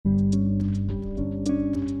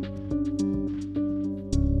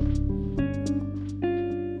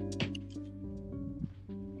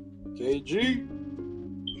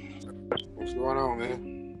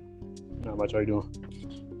much. How you doing?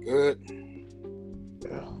 Good.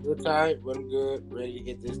 Yeah. Good tight, but I'm good. Ready to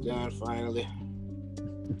get this done finally.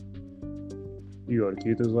 You go to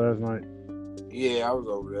Keith's last night? Yeah, I was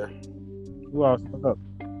over there. Who else? What's up?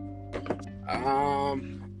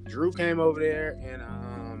 Drew came over there and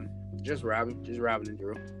just Robin and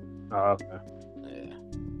Drew. Oh, okay. Yeah.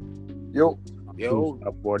 Yo. Cool, so I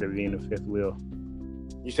avoided being the fifth wheel.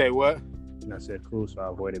 You say what? And I said cool, so I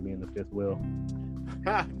avoided being the fifth wheel.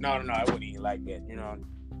 No, I wouldn't even like that. You know,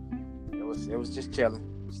 it was just chilling,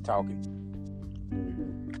 just talking.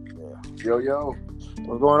 Mm-hmm. Yeah. Yo.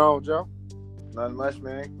 What's going on, Joe? Nothing much,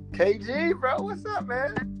 man. KG, bro, what's up,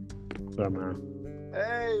 man? What's up, man?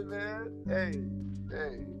 Hey, man. Hey.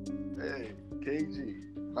 KG,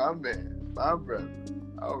 my man, my brother.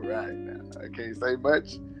 All right, now. I can't say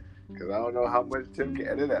much because I don't know how much Tim can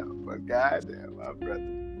edit out, but goddamn, my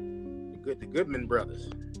brother. The Goodman brothers.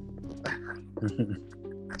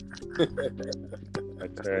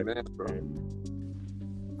 That's right. Man, bro.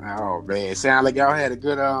 Oh man, sound like y'all had a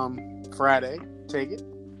good Friday. Take it.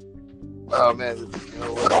 Oh man, you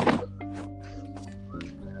know what?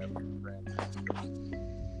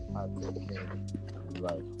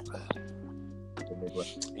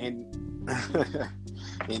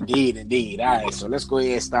 Indeed. All right, so let's go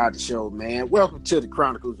ahead and start the show, man. Welcome to the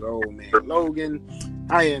Chronicles of Old Man Logan.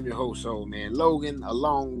 I am your host, Old Man Logan,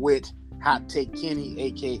 along with Hot Take Kenny,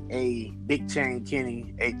 aka Big Chain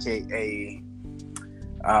Kenny, aka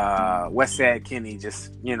Westside Kenny,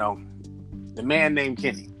 just the man named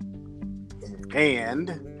Kenny, and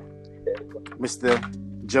Mr.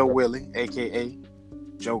 Joe Willie, aka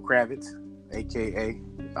Joe Kravitz, aka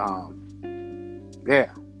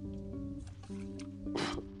yeah.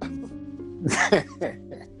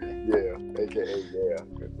 Yeah, aka yeah.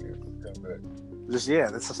 Just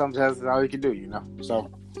that's sometimes all you can do, So,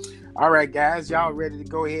 all right, guys, y'all ready to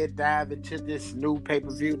go ahead and dive into this new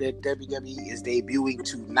pay-per-view that WWE is debuting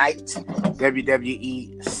tonight?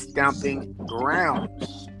 WWE Stomping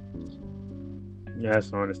Grounds. Yeah, I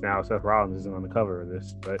just don't understand how Seth Rollins isn't on the cover of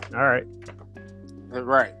this, but all right.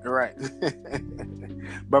 Right.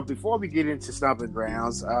 But before we get into Stomping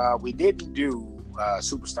Grounds, we didn't do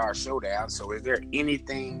Superstar Showdown. So is there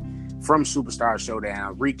anything from Superstar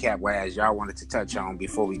Showdown, recap-wise, y'all wanted to touch on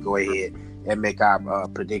before we go ahead and make our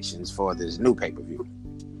predictions for this new pay-per-view?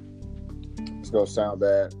 It's going to sound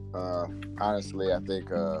bad. Honestly, I think,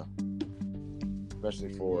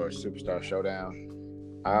 especially for Superstar Showdown,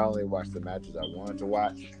 I only watched the matches I wanted to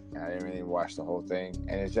watch, and I didn't really watch the whole thing.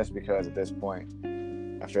 And it's just because at this point,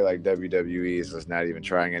 I feel like WWE is just not even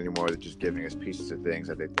trying anymore. They're just giving us pieces of things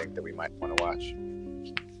that they think that we might want to watch.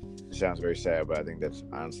 It sounds very sad, but I think that's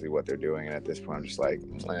honestly what they're doing. And at this point, I'm just like,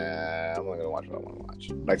 I'm only going to watch what I want to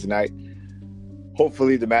watch. Like tonight,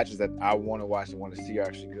 hopefully the matches that I want to watch and want to see are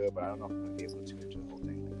actually good, but I don't know if I'm going to be able to tune into the whole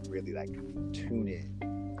thing. Like, really, tune in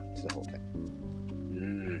to the whole thing.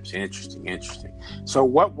 Interesting. So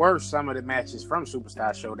what were some of the matches from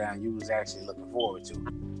Superstar Showdown you was actually looking forward to?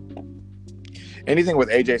 Anything with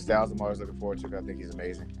AJ Styles, I'm always looking forward to. I think he's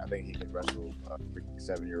amazing. I think he can wrestle a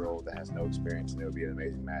 7-year-old that has no experience, and it would be an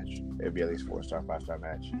amazing match. It would be at least 4-star, 5-star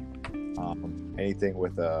match. Anything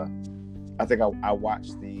with I think I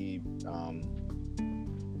watched the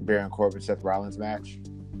Baron Corbin Seth Rollins match.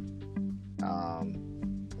 I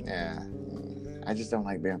just don't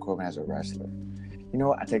like Baron Corbin as a wrestler. You know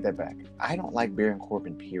what? I take that back. I don't like Baron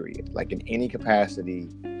Corbin, period. Like in any capacity,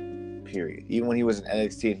 period. Even when he was in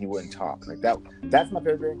NXT and he wouldn't talk. Like that's my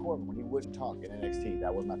favorite Baron Corbin. When he wouldn't talk in NXT,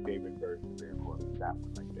 that was my favorite version of Baron Corbin. That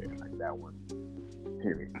one right there. Like that one,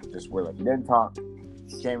 period. Just where like he didn't talk,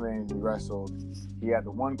 he came in, he wrestled. He had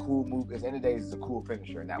the one cool move. At the end of the day, it's a cool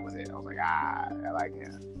finisher, and that was it. I was like, I like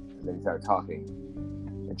him. And then he started talking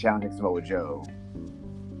and challenging Samoa Joe.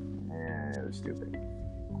 And it was stupid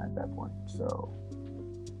at that point. So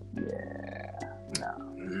yeah, no.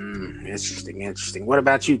 Interesting. What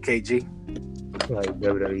about you, KG? Like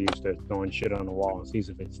WWE used to throwing shit on the wall and sees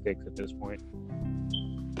if it sticks at this point.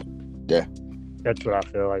 Yeah. That's what I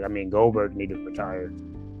feel like. I mean, Goldberg needed to retire.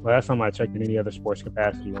 Last time I checked in any other sports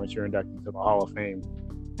capacity, once you're inducted to the Hall of Fame,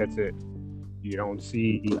 that's it. You don't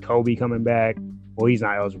see Kobe coming back. Well, he's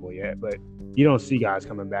not eligible yet, but you don't see guys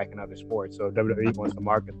coming back in other sports. So WWE wants to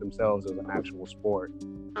market themselves as an actual sport.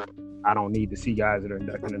 I don't need to see guys that are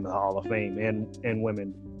inducted in the Hall of Fame and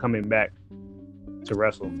women coming back to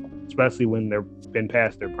wrestle, especially when they've been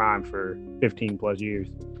past their prime for 15 plus years.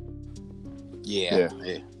 Yeah.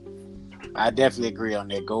 I definitely agree on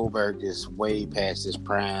that. Goldberg is way past his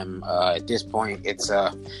prime. At this point, it's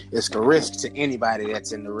a risk to anybody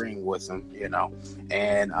that's in the ring with him, you know.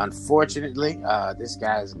 And unfortunately, this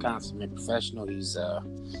guy is a consummate professional. He's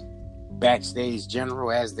backstage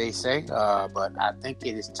general, as they say. But I think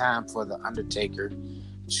it is time for the Undertaker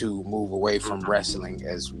to move away from wrestling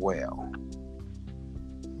as well.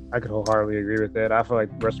 I could wholeheartedly agree with that. I feel like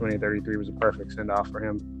WrestleMania 33 was a perfect send-off for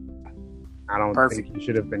him. I don't think he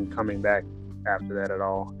should have been coming back after that at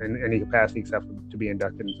all in any capacity except to be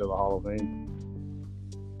inducted into the Hall of Fame.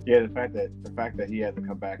 Yeah, the fact that he had to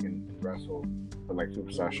come back and wrestle for like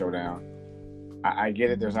Superstar Showdown, I get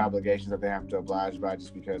it. There's obligations that they have to oblige by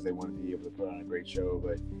just because they want to be able to put on a great show.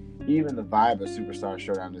 But even the vibe of Superstar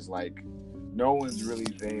Showdown is like no one's really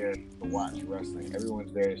there to watch wrestling.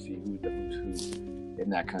 Everyone's there to see who's who in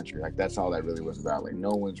that country. Like that's all that really was about. Like no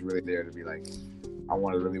one's really there to be like, I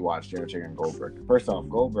want to really watch Undertaker and Goldberg. First off,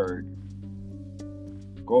 Goldberg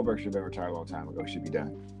should have been retired a long time ago. Should be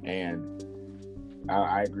done. And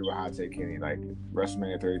I agree with Hot Take Kenny. Like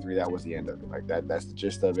WrestleMania 33, that was the end of it. Like that's the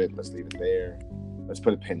gist of it. Let's leave it there. Let's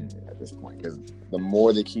put a pin in it at this point because the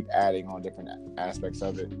more they keep adding on different aspects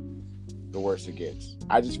of it, the worse it gets.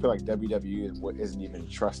 I just feel like WWE isn't even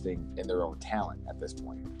trusting in their own talent at this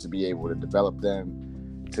point to be able to develop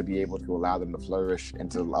them, to be able to allow them to flourish and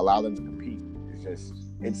to allow them to compete.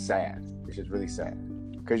 It's sad. It's just really sad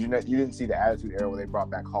because you didn't see the Attitude Era where they brought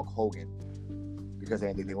back Hulk Hogan because they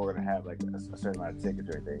didn't think they were going to have like a certain amount of tickets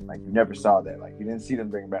or anything. Like you never saw that. Like you didn't see them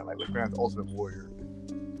bring back like let's bring out the Ultimate Warrior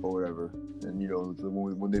or whatever. And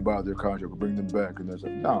when they buy out their contract, we'll bring them back. And there's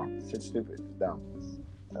like, no, shit's stupid. It's dumb.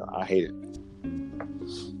 I hate it.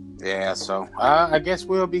 Yeah, so I guess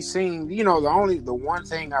we'll be seeing. The one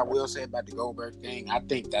thing I will say about the Goldberg thing, I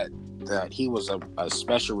think that he was a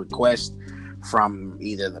special request from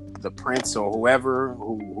either the Prince or whoever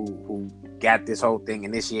who got this whole thing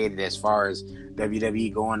initiated as far as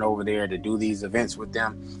WWE going over there to do these events with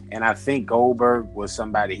them. And I think Goldberg was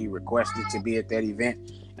somebody he requested to be at that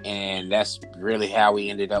event. And that's really how we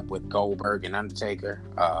ended up with Goldberg and Undertaker.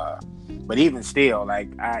 But even still, like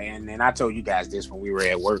I told you guys this when we were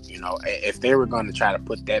at work, if they were going to try to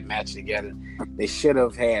put that match together, they should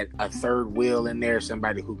have had a third wheel in there,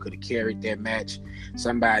 somebody who could have carried that match,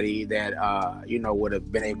 somebody that, would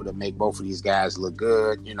have been able to make both of these guys look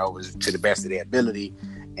good, to the best of their ability.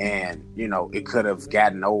 And, it could have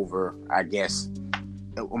gotten over, I guess,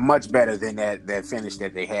 much better than that finish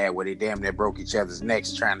that they had where they damn near broke each other's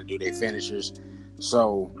necks trying to do their finishers.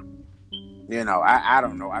 So, I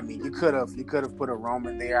don't know. I mean, you could have put a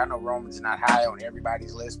Roman there. I know Roman's not high on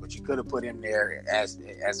everybody's list, but you could have put him there as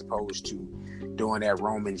opposed to doing that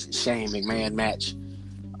Roman Shane McMahon match.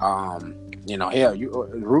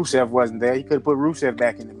 Rusev wasn't there. You could have put Rusev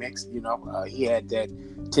back in the mix. He had that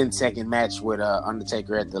 10-second match with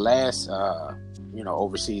Undertaker at the last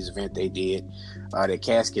overseas event they did, the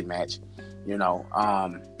casket match.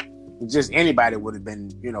 Just anybody would have been,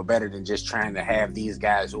 better than just trying to have these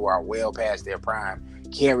guys who are well past their prime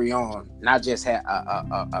carry on, not just have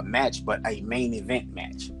a match, but a main event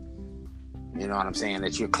match. You know what I'm saying?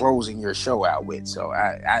 That you're closing your show out with. So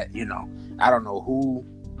I don't know who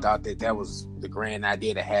thought that was the grand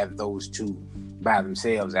idea to have those two by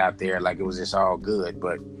themselves out there, like it was just all good.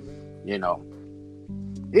 But it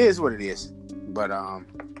is what it is. But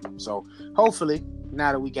so hopefully,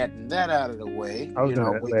 now that we got that out of the way, I was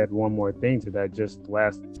going to add one more thing to that. Just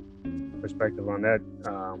last perspective on that.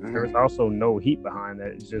 There was also no heat behind that.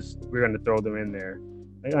 It's just we're going to throw them in there.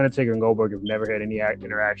 Like Undertaker and Goldberg have never had any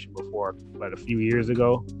interaction before, but a few years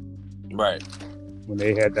ago, right when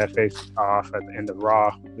they had that face off at the end of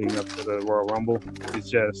Raw, leading up to the Royal Rumble. It's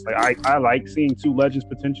just like I like seeing two legends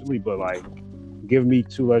potentially, but like give me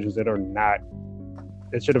two legends that are not.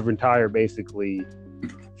 That should have retired basically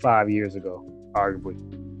 5 years ago. Arguably.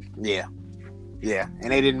 Yeah.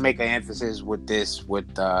 And they didn't make an emphasis with this with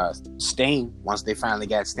Sting. Once they finally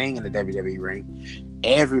got Sting in the WWE ring,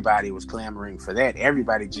 everybody was clamoring for that.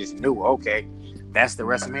 Everybody just knew, okay, that's the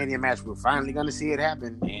WrestleMania match. We're finally going to see it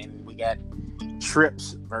happen. And we got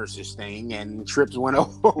Trips versus Sting, and Trips went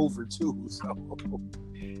over too. So,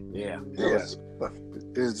 yeah.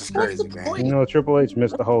 It was just crazy, man. Triple H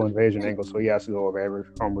missed the whole invasion angle, so he has to go over every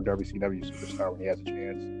former WCW superstar when he has a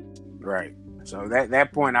chance. Right. So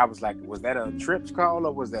that point, I was like, was that a Trips call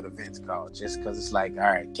or was that a Vince call? Just because it's like,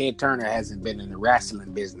 all right, Ted Turner hasn't been in the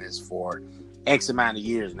wrestling business for X amount of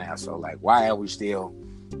years now. So, like, why are we still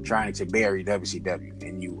trying to bury WCW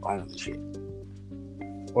and you own the shit?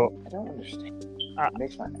 Well, I don't understand.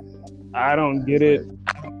 I don't get it.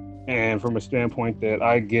 And from a standpoint that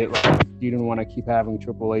I get, like, you didn't want to keep having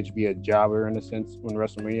Triple H be a jobber in a sense when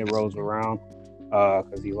WrestleMania rolls around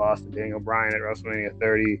because he lost to Daniel Bryan at WrestleMania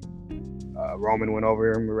 30. Roman went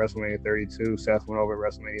over him at WrestleMania 32. Seth went over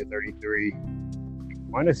at WrestleMania 33.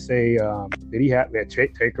 want to say, did he have that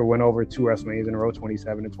Taker went over 2 WrestleManias in a row,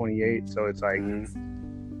 27 and 28. So it's like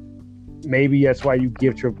maybe that's why you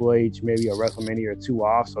give Triple H maybe a WrestleMania or 2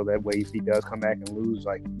 off, so that way if he does come back and lose,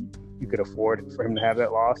 like you could afford for him to have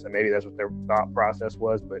that loss, and maybe that's what their thought process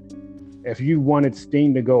was. But if you wanted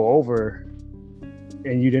Sting to go over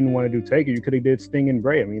and you didn't want to do Taker, you could have did Sting and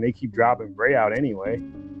Bray. I mean, they keep dropping Bray out anyway.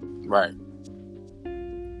 Right.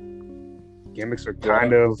 Gimmicks are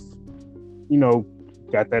kind of,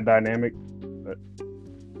 got that dynamic. But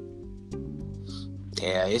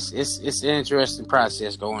yeah, it's an interesting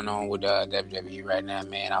process going on with WWE right now,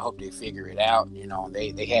 man. I hope they figure it out.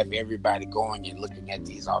 They have everybody going and looking at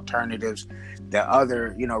these alternatives. The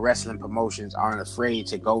other, wrestling promotions aren't afraid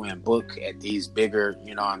to go and book at these bigger,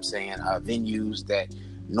 venues that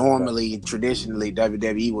normally, traditionally,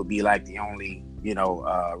 WWE would be like the only,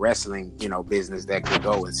 wrestling, business that could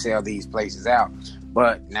go and sell these places out.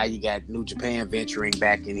 But now you got New Japan venturing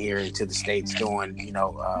back in here into the States doing,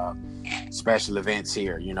 special events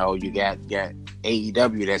here. You got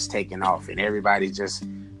AEW that's taking off, and everybody's just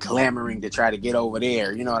clamoring to try to get over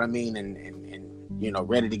there. You know what I mean? And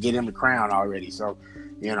ready to get him the crown already. So,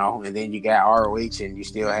 and then you got ROH, and you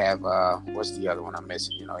still have what's the other one I'm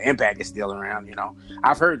missing? Impact is still around.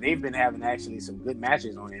 I've heard they've been having actually some good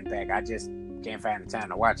matches on Impact. I just can't find the time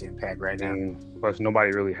to watch Impact right now. Plus,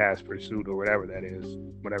 nobody really has Pursuit or whatever that is.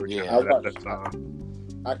 Whatever. Yeah, that's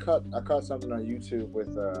I caught something on YouTube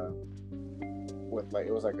with like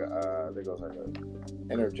it was like I think it was like a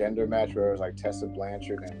intergender match where it was like Tessa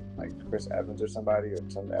Blanchard and like Chris Evans or somebody or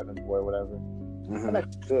some Evans boy or whatever. Mm-hmm. That match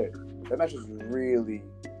was good. That match was really,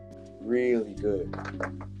 really good.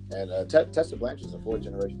 And Tessa Blanchard is a 4th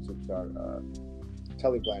generation superstar.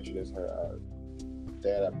 Tully Blanchard is her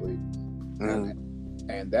dad, I believe. Mm-hmm.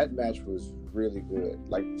 And that match was really good.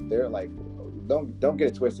 Like they're like, don't get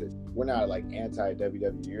it twisted. We're not like anti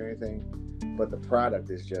WWE or anything, but the product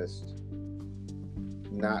is just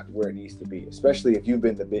not where it needs to be. Especially if you've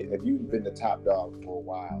been the top dog for a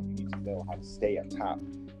while, you need to know how to stay up top.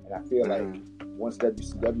 And I feel like once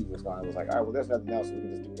WCW was gone, it was like, all right, well, there's nothing else. So we can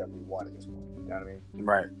just do whatever we want at this point. You know what I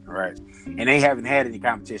mean? Right. And they haven't had any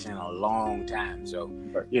competition in a long time. So,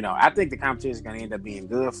 right. I think the competition is going to end up being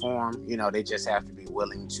good for them. They just have to be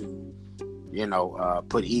willing to,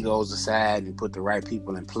 put egos aside and put the right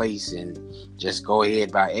people in place and just go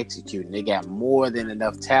ahead by executing. They got more than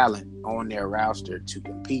enough talent on their roster to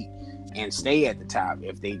compete and stay at the top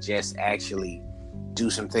if they just actually do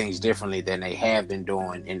some things differently than they have been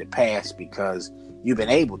doing in the past, because you've been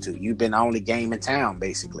able to. You've been the only game in town,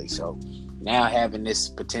 basically. So now having this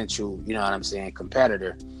potential,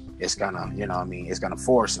 competitor, it's gonna, it's gonna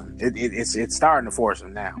force them. It's starting to force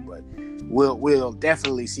them now, but we'll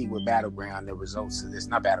definitely see with Battleground the results of this.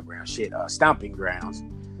 Not Battleground, Stomping Grounds.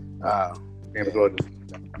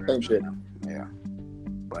 Same shit. Yeah.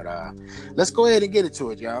 But let's go ahead and get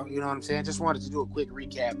into it, y'all. You know what I'm saying? Just wanted to do a quick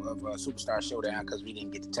recap of Superstar Showdown because we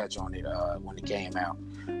didn't get to touch on it when it came out.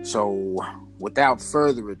 So without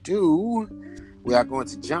further ado, we are going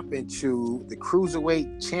to jump into the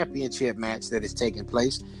Cruiserweight Championship match that is taking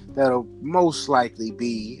place. That'll most likely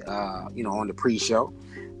be, on the pre-show.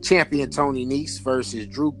 Champion Tony Nese versus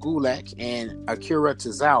Drew Gulak and Akira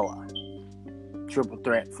Tozawa. Triple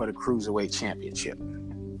threat for the Cruiserweight Championship.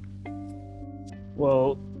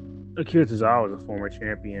 Well, Akira Tozawa was a former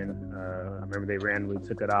champion. I remember they randomly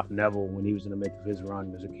took it off Neville when he was in the midst of his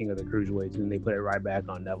run as a king of the cruiserweights, and they put it right back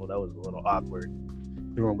on Neville. That was a little awkward.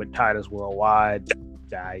 Threw him with Titus Worldwide.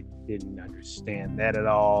 I didn't understand that at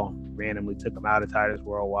all. Randomly took him out of Titus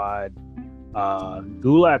Worldwide.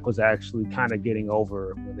 Gulak was actually kind of getting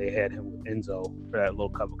over when they had him with Enzo for that little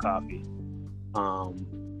cup of coffee.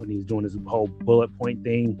 When he was doing his whole bullet point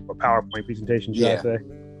thing or PowerPoint presentation, should I say.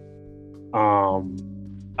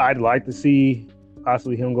 I'd like to see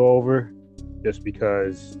possibly him go over, just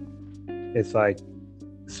because it's like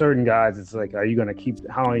certain guys, it's like, how long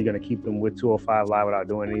are you going to keep them with 205 Live without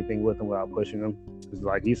doing anything with them, without pushing them? Because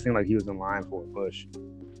like he seemed like he was in line for a push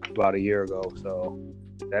about a year ago, so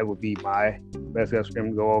that would be my best guess for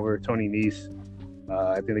him to go over. Tony Nese,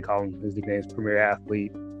 I think they call him, his nickname is Premier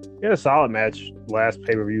Athlete. He had a solid match last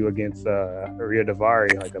pay-per-view against Rhea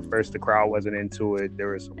Daivari. Like at first the crowd wasn't into it. There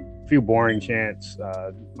was a few boring chants.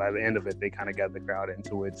 By the end of it, they kind of got the crowd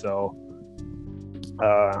into it. So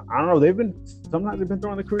I don't know. Sometimes they've been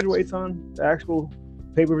throwing the cruiserweights on the actual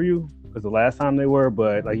pay-per-view, because the last time they were,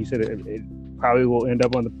 but like you said, it probably will end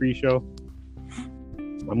up on the pre-show.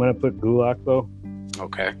 I'm gonna put Gulak though.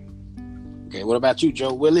 Okay. What about you,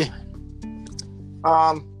 Joe Willie?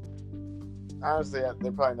 Honestly,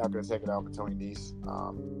 they're probably not going to take it out for Tony Nese.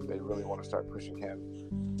 They really want to start pushing him.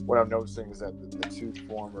 what I'm noticing is that the two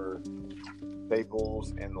former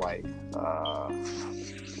staples and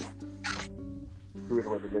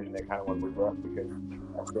cruiserweight division, they kind of want to move up because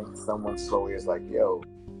I think someone slowly is like, yo,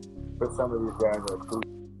 put some of these guys in a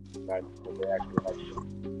cruiserweight match that they actually like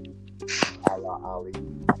a la Ali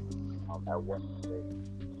at one stage.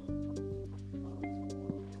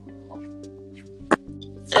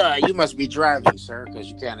 You must be driving, sir, because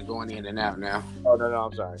you're kind of going in and out now. Oh no,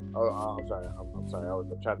 I'm sorry. I'm sorry. I'm sorry.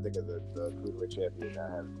 I'm trying to think of the cruiserweight champion that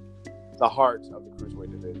has the heart of the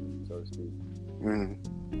cruiserweight division, so to speak.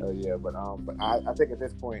 Yeah, but I think at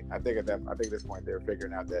this point, this point they're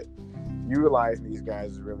figuring out that utilizing these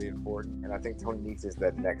guys is really important, and I think Tony Nese is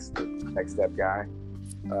that next step guy.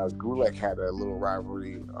 Gulak had a little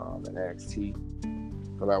rivalry in NXT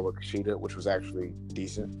with Kushida, which was actually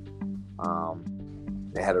decent.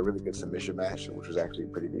 They had a really good submission match, which was actually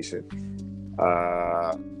pretty decent.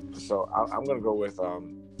 So I'm going to go with,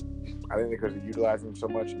 I think because they utilize him so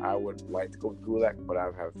much, I would like to go with Gulak, but I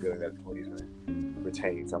have a feeling that Tony's going to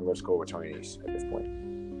retain. So I'm going to go with Tony Nese at this point.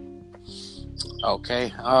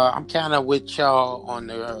 Okay. I'm kind of with y'all on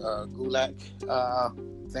the Gulak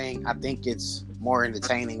thing. I think it's more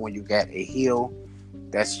entertaining when you got a heel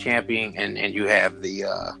that's champion and you have the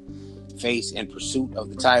face in pursuit of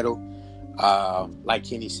the title. Like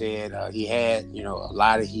Kenny said, he had, a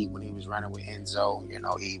lot of heat when he was running with Enzo.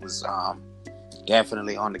 He was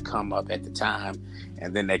definitely on the come up at the time,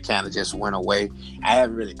 and then that kind of just went away. I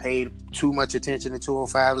haven't really paid too much attention to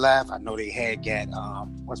 205 Live. I know they had got,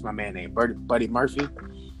 what's my man name? Buddy Murphy,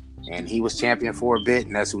 and he was champion for a bit,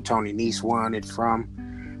 and that's who Tony Nese won it from.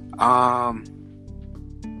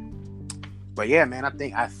 But yeah, man,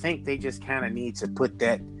 I think they just kind of need to put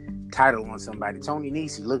that title on somebody. Tony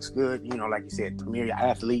Nese, he looks good, like you said, premier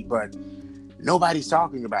athlete, but nobody's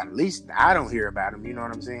talking about him. At least I don't hear about him, you know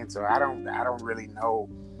what I'm saying? So I don't really know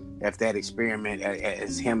if that experiment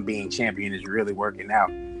as him being champion is really working out,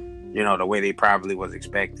 the way they probably was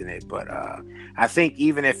expecting it. But I think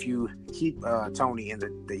even if you keep Tony in the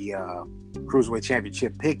Cruiserweight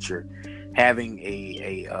Championship picture, having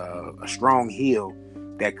a strong heel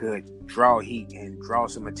that could draw heat and draw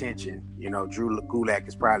some attention. Drew Gulak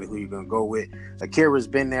is probably who you're gonna go with. Akira's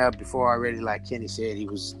been there before already, like Kenny said. He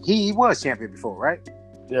was champion before, right?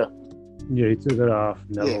 Yeah, he took it off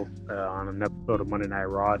Neville on an episode of Monday Night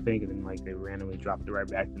Raw, I think, and then they randomly dropped it right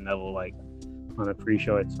back to Neville on a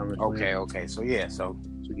pre-show at SummerSlam. Okay.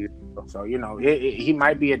 So he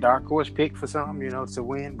might be a dark horse pick for something, to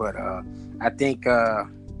win, but I think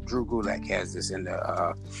Drew Gulak has this in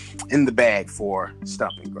the bag for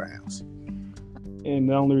Stomping Grounds. And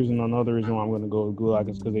another reason why I'm going to go with Gulak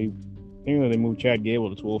is because they moved Chad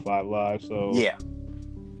Gable to 205 Live. So yeah,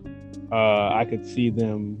 I could see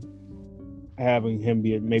them having him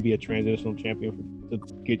be maybe a transitional champion to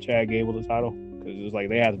get Chad Gable the title, because it's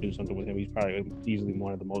they have to do something with him. He's probably easily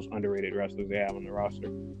one of the most underrated wrestlers they have on the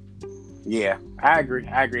roster. Yeah, I agree.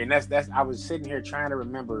 And that's I was sitting here trying to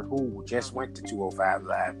remember who just went to 205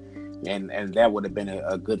 Live, and that would have been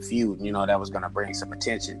a good feud. That was going to bring some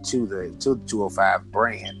attention to the 205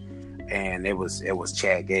 brand, and it was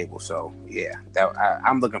Chad Gable. So yeah,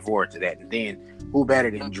 I'm looking forward to that. And then who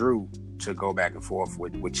better than Drew to go back and forth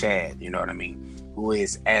with Chad? You know what I mean? Who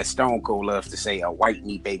is, as Stone Cold loves to say, a white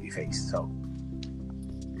meat babyface. So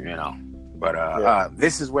but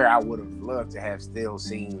this is where I would have loved to have still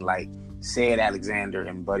seen Ced Alexander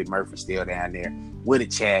and Buddy Murphy still down there with a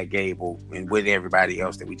Chad Gable and with everybody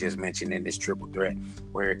else that we just mentioned in this triple threat,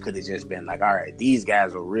 where it could have just been all right, these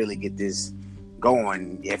guys will really get this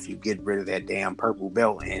going if you get rid of that damn purple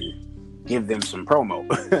belt and give them some promo.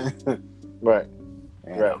 Right.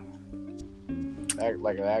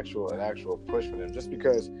 Like an actual push for them, just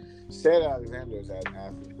because Ced Alexander is an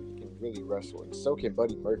athlete who can really wrestle, and so can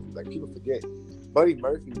Buddy Murphy. People forget Buddy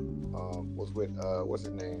Murphy was with what's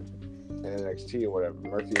his name in NXT or whatever,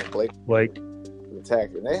 Murphy and Blake attack,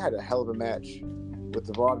 and they had a hell of a match with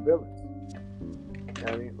the Vaughn Villains. You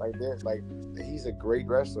know what I mean? He's a great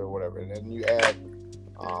wrestler or whatever, and then you add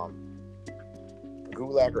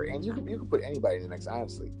Gulak, and you can put anybody in the mix,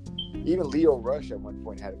 honestly. Even Leo Rush at one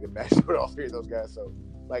point had a good match with all three of those guys. So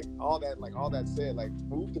all that said,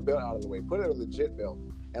 move the belt out of the way, put it a legit belt,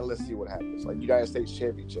 and let's see what happens. United States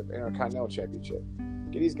Championship, Intercontinental Championship.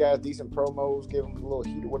 Get these guys decent promos, give them a little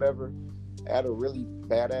heat or whatever. Add a really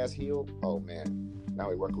badass heel. Oh man, now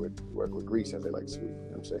we work with grease, as they like to speak. You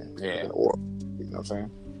know what I'm saying? Yeah. Or you know what I'm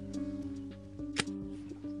saying?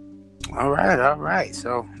 All right.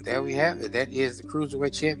 So there we have it. That is the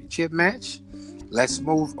Cruiserweight Championship match. let's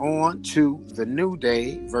move on to the New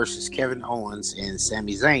Day versus Kevin Owens and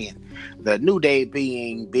Sami Zayn. The New Day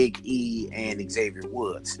being Big E and Xavier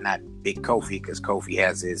Woods, not Big Kofi, because Kofi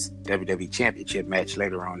has his WWE Championship match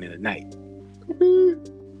later on in the night.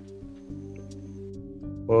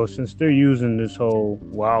 Well, since they're using this whole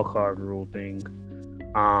wild card rule thing,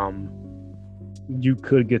 you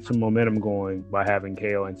could get some momentum going by having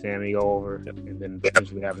KO and Sammy go over, and then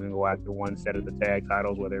potentially having them go after one set of the tag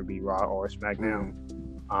titles, whether it be Raw or SmackDown.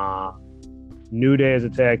 New Day as a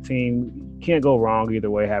tag team, you can't go wrong either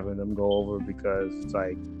way having them go over, because it's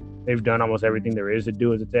like they've done almost everything there is to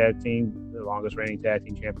do as a tag team. The longest reigning tag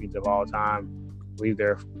team champions of all time. I believe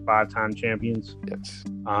they're 5-time champions. Yes.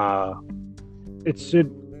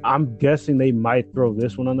 I'm guessing they might throw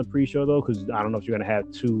this one on the pre-show though, because I don't know if you're going to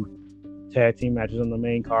have 2 tag team matches on the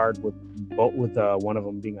main card with one of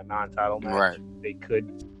them being a non-title match. Right. They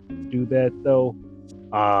could do that though.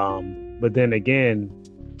 But then again,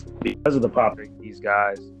 because of the popularity these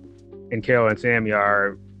guys and KO and Sammy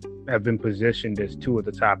have been positioned as 2 of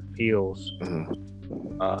the top heels.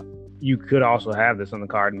 You could also have this on the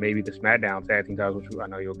card, and maybe the SmackDown tag team titles, which I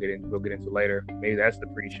know we'll get into later. Maybe that's the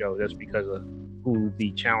pre-show, just because of who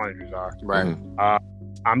the challengers are. Right.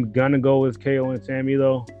 I'm gonna go with KO and Sammy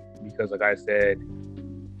though, because like I said,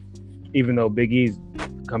 even though Big E's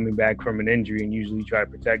coming back from an injury and usually try to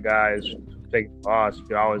protect guys from taking loss, you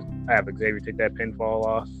could always have Xavier take that pinfall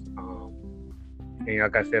loss. And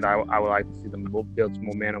like I said, I would like to see them build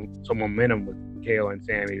some momentum with KO and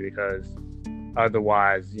Sammy, because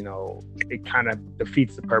otherwise, it kind of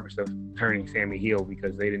defeats the purpose of turning Sammy heel,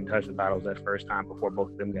 because they didn't touch the titles that first time before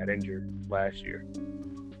both of them got injured last year.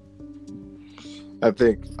 I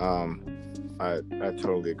think I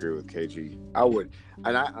totally agree with KG. I would,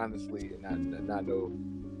 and I honestly, not no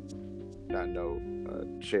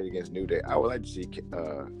shade against New Day. I would like to see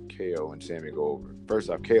KO and Sammy go over. First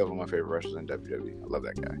off, KO is one of my favorite wrestlers in WWE. I love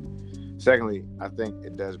that guy. Secondly, I think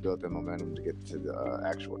it does build the momentum to get to the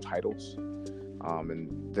actual titles.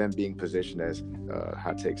 And them being positioned as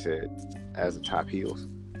Hot Take said, as the top heels,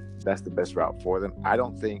 that's the best route for them. I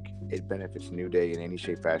don't think it benefits New Day in any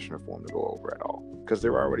shape, fashion, or form to go over at all, because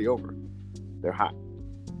they're already over. They're hot.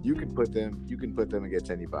 You can put them against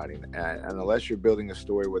anybody, and unless you're building a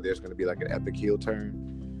story where there's going to be like an epic heel turn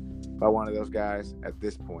by one of those guys, at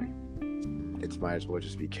this point, it might as well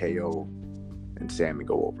just be KO and Sammy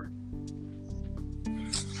go over.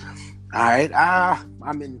 All right,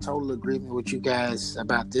 I'm in total agreement with you guys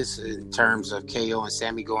about this in terms of KO and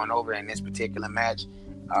Sammy going over in this particular match.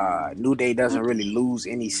 New Day doesn't really lose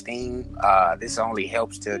any steam. This only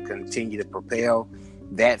helps to continue to propel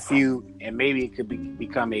that feud, and maybe it could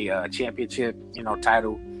become a championship,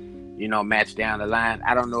 title, match down the line.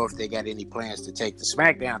 I don't know if they got any plans to take the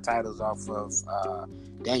SmackDown titles off of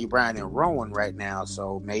Daniel Bryan and Rowan right now,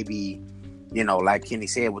 so maybe. Like Kenny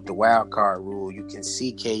said, with the wild card rule, you can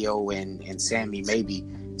see KO and Sammy maybe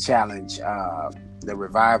challenge the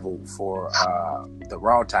Revival for the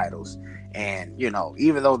Raw titles. And,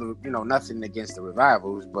 even though, nothing against the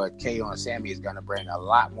Revivals, but KO and Sammy is going to bring a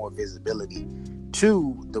lot more visibility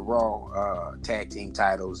to the Raw tag team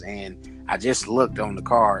titles. And I just looked on the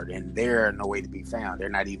card, and they're no way to be found. They're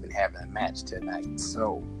not even having a match tonight.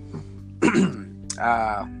 So,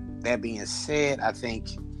 that being said, I think...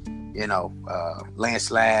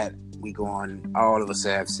 landslide, we going, all of us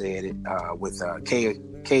have said it, with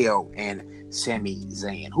KO and Sami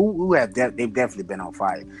Zayn, who have they've definitely been on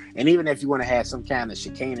fire. And even if you want to have some kind of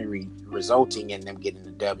chicanery resulting in them getting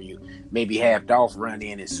the W, maybe have Dolph run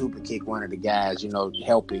in and super kick one of the guys,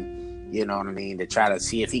 helping, to try to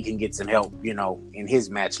see if he can get some help, in his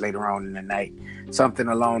match later on in the night. Something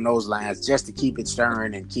along those lines, just to keep it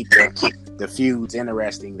stirring and keep the feuds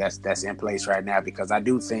interesting that's in place right now, because I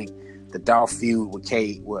do think the Dolph feud with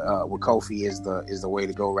Kofi is the way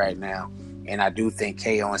to go right now, and I do think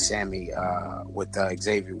KO and Sammy with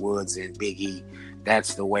Xavier Woods and Big E,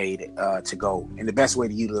 that's the way to go, and the best way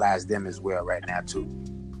to utilize them as well right now too.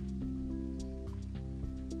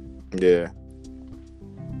 Yeah,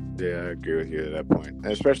 I agree with you at that point, and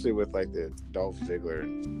especially with like the Dolph Ziggler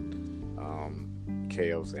and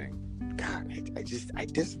KO thing. God, I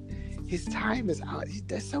just his time is out.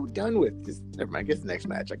 They're so done with this. Never mind. I guess the next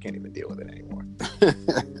match, I can't even deal with it anymore.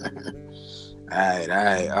 All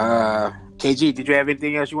right. KG, did you have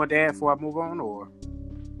anything else you want to add before I move on, or?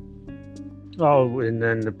 Oh, and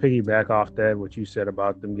then to piggyback off that, what you said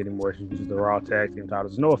about them getting more issues with the Raw tag team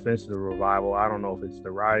titles. No offense to the Revival. I don't know if it's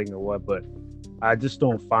the writing or what, but I just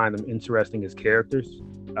don't find them interesting as characters.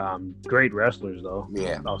 Great wrestlers, though.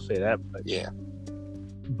 Yeah. I'll say that. But, yeah.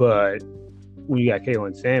 But when you got KO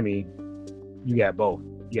and Sammy, you got both.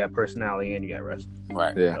 You got personality and you got wrestling.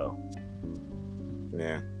 Right. Yeah. So,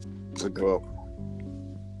 Yeah. It's a good.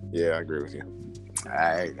 Well, yeah, I agree with you.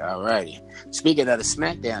 All righty. Speaking of the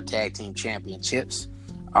SmackDown Tag Team Championships,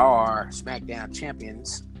 our SmackDown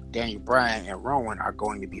champions, Daniel Bryan and Rowan, are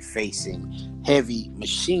going to be facing Heavy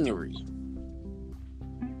Machinery.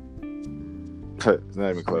 It's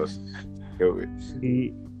not even close.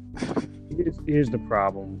 see, here's the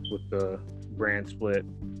problem with the brand split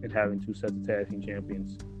and having two sets of tag team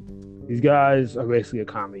champions. These guys are basically a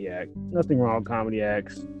comedy act. Nothing wrong with comedy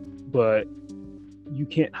acts, but you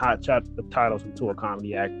can't hotshot the titles into a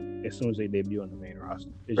comedy act as soon as they debut on the main roster.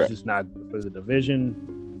 It's just not good for the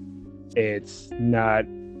division. It's not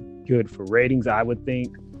good for ratings, I would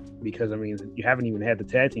think, because, I mean, you haven't even had the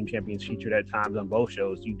tag team champions featured at times on both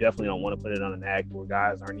shows. You definitely don't want to put it on an act where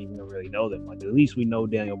guys aren't even going to really know them. Like, at least we know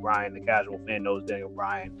Daniel Bryan. The casual fan knows Daniel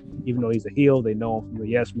Bryan. Even though he's a heel, they know him from the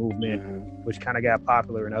Yes Movement, which kind of got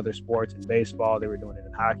popular in other sports. In baseball, they were doing it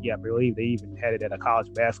in hockey. I believe they even had it at a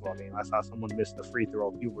college basketball game. I saw someone miss the free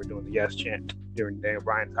throw. People were doing the Yes chant during Daniel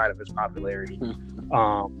Bryan's height of his popularity. In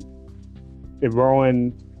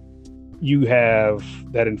Rowan, you have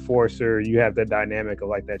that enforcer, you have that dynamic of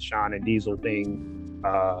like that Shawn and Diesel thing.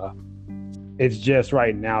 It's just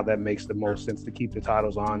right now that makes the most sense to keep the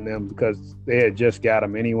titles on them because they had just got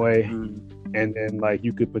them anyway. And then like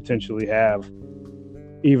you could potentially have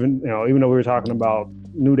even though we were talking about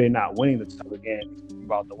New Day not winning the title again,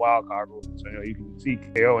 about the wild card rules. So, you can see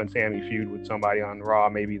KO and Sammy feud with somebody on Raw,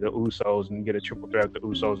 maybe the Usos, and get a triple threat, the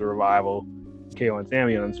Usos, a Revival, KO and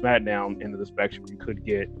Sammy on SmackDown. Into the spectrum, you could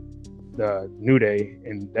get the New Day,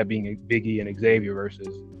 and that being Big E and Xavier versus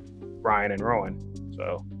Bryan and Rowan.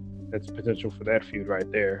 So that's potential for that feud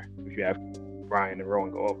right there if you have Bryan and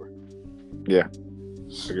Rowan go over. Yeah,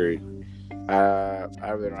 agreed. I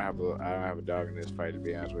really don't have a dog in this fight, to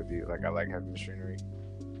be honest with you. Like, I like Heavy Machinery,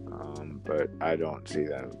 but I don't see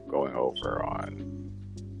them going over on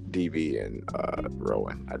DB and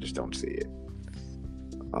Rowan. I just don't see it.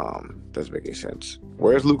 Doesn't make any sense.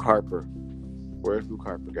 Where's Luke Harper?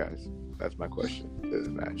 Guys? That's my question to this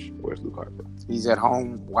match. Where's Luke Harper? He's at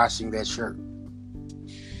home washing that shirt.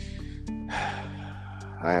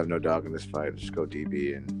 I have no dog in this fight. Just go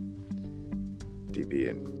DB and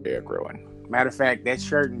Eric Rowan. Matter of fact, that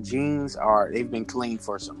shirt and jeans they've been clean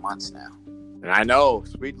for some months now. And I know,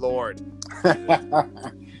 sweet Lord.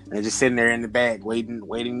 They're just sitting there in the bag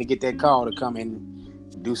waiting to get that call to come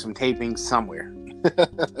and do some taping somewhere.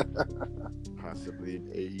 Possibly in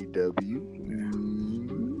AEW.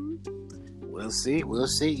 We'll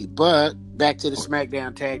see. But back to the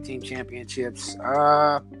SmackDown Tag Team Championships.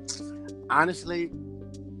 Honestly,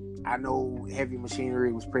 I know Heavy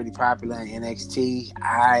Machinery was pretty popular in NXT.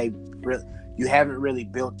 You haven't really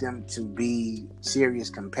built them to be serious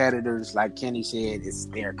competitors. Like Kenny said,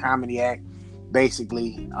 they're a comedy act. Basically,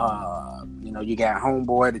 you got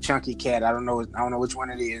Homeboy, the Chunky Cat. I don't know which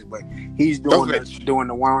one it is, but he's doing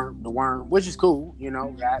the worm, which is cool.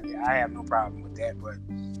 I have no problem with that. But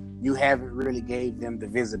you haven't really gave them the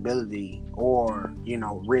visibility or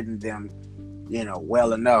ridden them,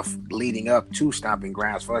 well enough leading up to Stomping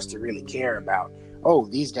Grounds for us to really care about. Oh,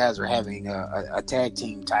 these guys are having a tag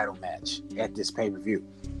team title match at this pay-per-view.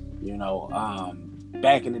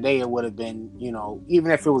 Back in the day, it would have been,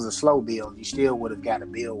 even if it was a slow build, you still would have got a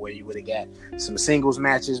build where you would have got some singles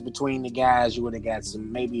matches between the guys. You would have got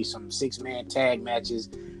maybe some 6-man tag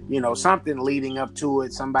matches, something leading up to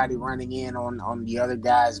it, somebody running in on the other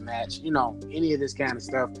guy's match, any of this kind of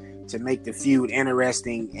stuff to make the feud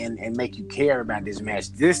interesting and make you care about this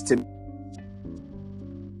match. This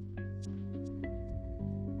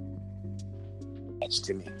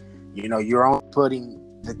to me, you're only putting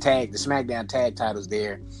the SmackDown tag titles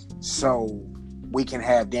there so we can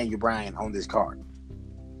have Daniel Bryan on this card.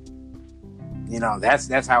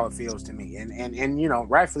 That's how it feels to me. And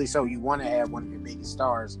rightfully so. You want to have one of your biggest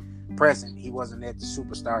stars present. He wasn't at the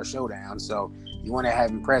Superstar Showdown, so you want to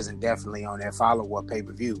have him present definitely on that follow-up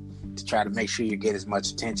pay-per-view to try to make sure you get as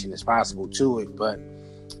much attention as possible to it. But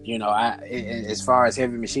as far as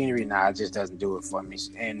Heavy Machinery, it just doesn't do it for me.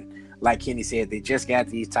 And like Kenny said, they just got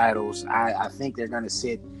these titles. I think they're going to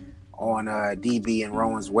sit on DB and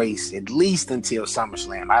Rowan's waist at least until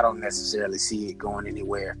SummerSlam. I don't necessarily see it going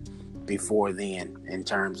anywhere before then in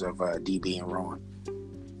terms of DB and Rowan.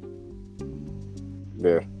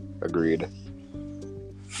 Yeah, agreed.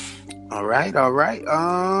 All right.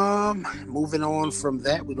 Moving on from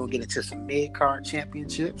that, we're going to get into some mid-card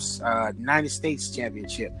championships. United States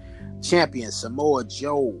Championship. Champion Samoa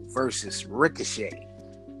Joe versus Ricochet.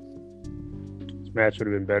 Match would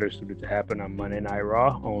have been better suited to happen on Monday Night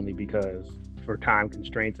Raw, only because for time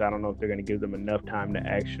constraints, I don't know if they're going to give them enough time to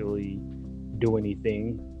actually do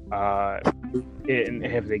anything. And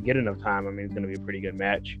if they get enough time, I mean, it's going to be a pretty good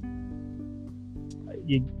match.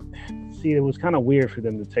 You see, it was kind of weird for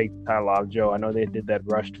them to take the title off Joe. I know they did that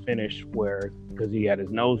rushed finish because he had his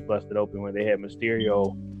nose busted open, where they had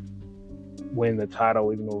Mysterio win the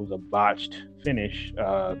title, even though it was a botched finish,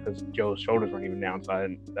 because Joe's shoulders weren't even downside,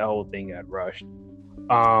 and that whole thing got rushed.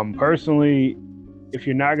 Personally, if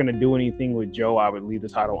you're not going to do anything with Joe, I would leave the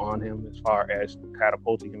title on him as far as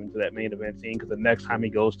catapulting him into that main event scene, because the next time he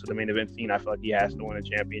goes to the main event scene, I feel like he has to win a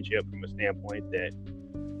championship from a standpoint that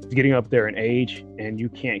he's getting up there in age, and you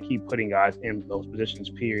can't keep putting guys in those positions,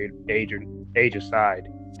 period, age aside,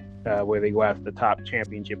 where they go after the top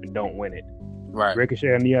championship and don't win it. Right.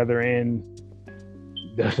 Ricochet on the other end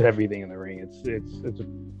does everything in the ring. It's a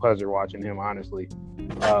pleasure watching him, honestly.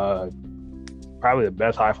 Probably the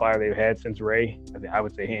best high flyer they've had since Ray. I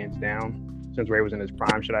would say hands down, since Ray was in his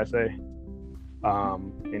prime, should I say.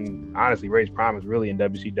 And honestly, Ray's prime was really in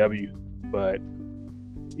WCW, but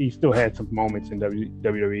he still had some moments in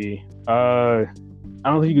WWE. I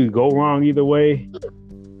don't think you could go wrong either way,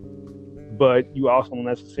 but you also don't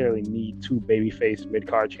necessarily need two babyface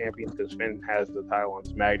mid-card champions, because Finn has the title on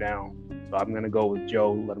SmackDown. So I'm going to go with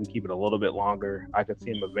Joe, let him keep it a little bit longer. I could see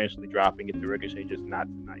him eventually dropping it to Ricochet, just not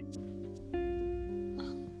tonight.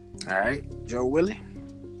 All right, Joe Willie.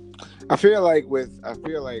 I feel like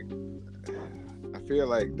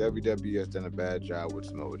WWE has done a bad job with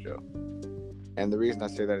Samoa Joe, and the reason I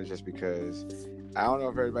say that is just because I don't know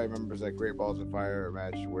if everybody remembers that Great Balls of Fire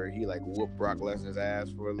match where he like whooped Brock Lesnar's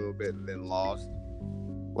ass for a little bit and then lost.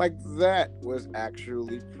 Like, that was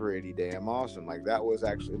actually pretty damn awesome. Like, that was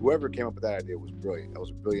actually, whoever came up with that idea was brilliant. That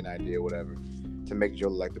was a brilliant idea, whatever, to make Joe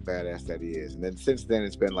look like the badass that he is. And then since then,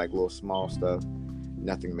 it's been like little small stuff.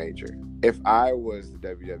 Nothing major. If I was the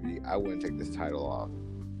WWE, I wouldn't take this title off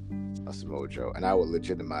of Samoa Joe, and I would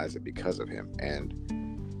legitimize it because of him. And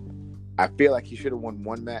I feel like he should have won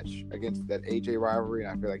one match against that AJ rivalry,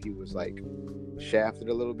 and I feel like he was like shafted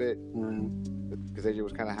a little bit because AJ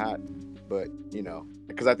was kind of hot, but you know,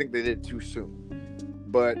 because I think they did it too soon.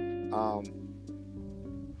 But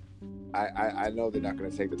I know they're not going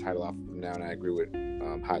to take the title off of him now, and I agree with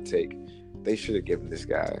Hot Take. They should have given this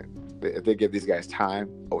guy. If they give these guys time,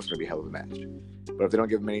 it's going to be a hell of a match. But if they don't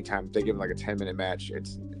give them any time, if they give them like a 10-minute match,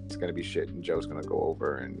 it's going to be shit, and Joe's going to go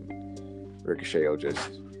over, and Ricochet will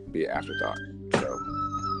just be an afterthought. So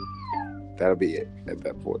that'll be it at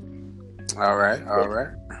that point. All right.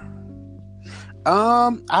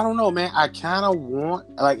 I don't know, man. I kind of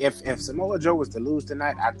want, like, if Samoa Joe was to lose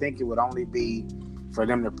tonight, I think it would only be for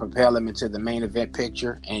them to propel him into the main event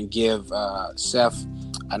picture and give Seth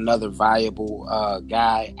another viable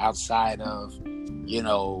guy outside of, you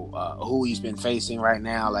know, who he's been facing right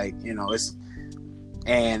now. Like, you know, it's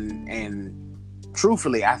and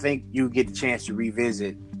truthfully, I think you get the chance to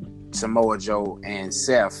revisit Samoa Joe and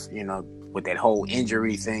Seth, you know, with that whole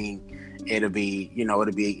injury thing. It'll be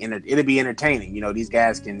entertaining. You know, these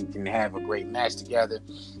guys can have a great match together.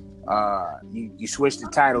 You switch the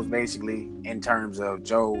titles basically in terms of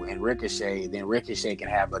Joe and Ricochet. Then Ricochet can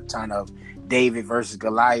have a ton of David versus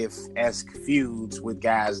Goliath-esque feuds with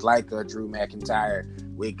guys like Drew McIntyre,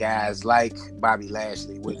 with guys like Bobby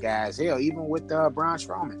Lashley, with guys, hell, even with Braun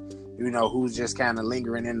Strowman, you know, who's just kind of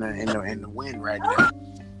lingering in the wind right now.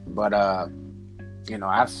 But you know,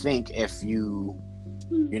 I think if you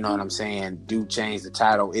know what I'm saying, do change the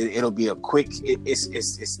title, it'll be a quick.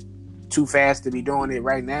 It's too fast to be doing it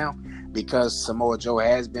right now because Samoa Joe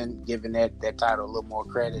has been given that title a little more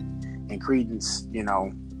credit and credence, you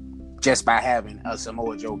know, just by having a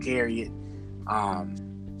Samoa Joe carry it.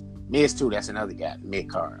 Miz too, that's another guy,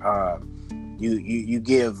 mid-card. You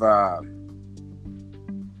give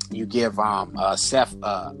Seth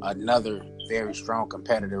another very strong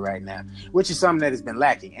competitor right now, which is something that has been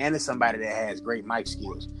lacking, and it's somebody that has great mic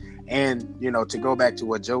skills. And you know, to go back to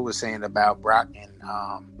what Joe was saying about Brock and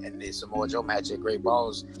the Samoa Joe match at Great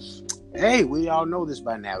Balls, hey, we all know this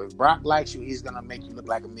by now. If Brock likes you, he's gonna make you look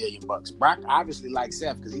like $1 million. Brock obviously likes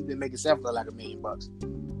Seth because he's been making Seth look like $1 million.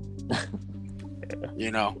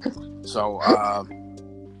 You know, so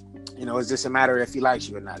you know, it's just a matter if he likes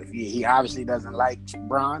you or not. If he obviously doesn't like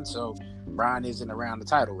Braun, so Braun isn't around the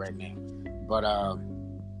title right now. But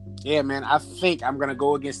yeah, man, I think I'm gonna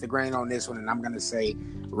go against the grain on this one, and I'm gonna say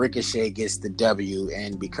Ricochet gets the W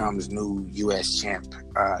and becomes new U.S. champ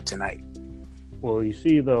tonight. Well, you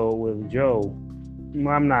see, though, with Joe,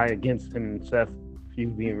 I'm not against him and Seth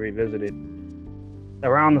feud being revisited.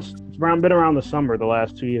 been around the summer. The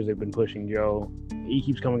last 2 years they've been pushing Joe. He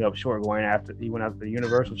keeps coming up short. He went after the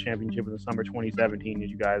Universal Championship in the summer 2017, as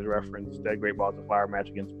you guys referenced, that Great Balls of Fire match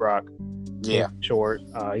against Brock. Yeah, short.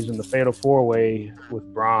 He's in the Fatal 4-Way with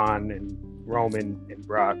Braun and Roman and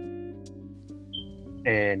Brock,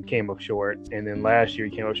 and came up short. And then last year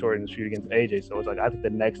he came up short in the feud against AJ. So it's like, I think the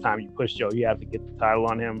next time you push Joe, you have to get the title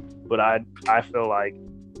on him. But I feel like,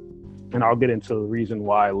 and I'll get into the reason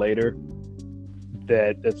why later,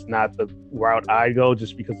 that's not the route I go,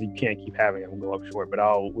 just because you can't keep having him go up short. But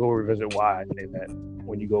we'll revisit why I say that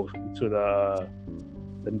when you go to the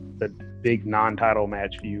big non-title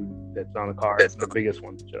match feud that's on the card. It's the biggest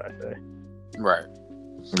one, should I say? right.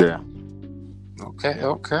 Yeah.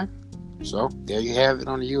 Okay. So there you have it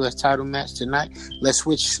on the U.S. title match tonight. Let's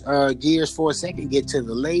switch gears for a second, get to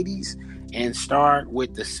the ladies, and start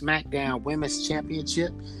with the SmackDown Women's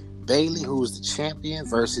Championship. Bayley, who's the champion,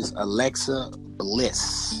 versus Alexa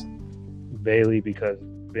Bliss. Bayley, because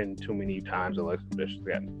it's been too many times Alexa Bliss.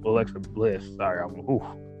 Sorry,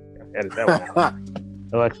 edit that one out.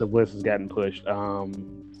 Alexa Bliss has gotten pushed.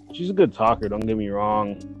 She's a good talker, don't get me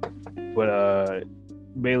wrong, but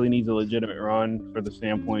Bayley needs a legitimate run for the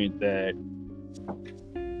standpoint that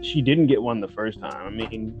she didn't get one the first time. I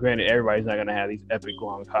mean, granted, everybody's not going to have these epic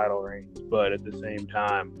long title reigns, but at the same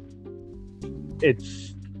time,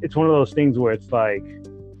 it's one of those things where it's like,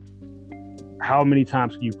 how many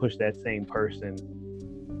times can you push that same person?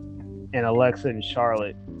 And Alexa and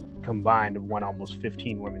Charlotte combined have won almost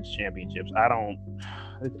 15 women's championships.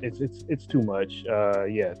 It's too much. So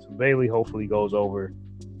Bayley hopefully goes over,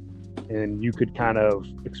 and you could kind of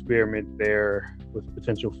experiment there with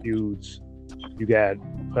potential feuds. You got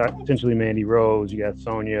potentially Mandy Rose, you got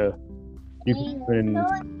Sonya. You can,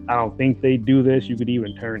 I don't think they do this. You could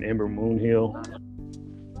even turn Ember Moon heel.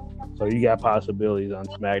 So you got possibilities on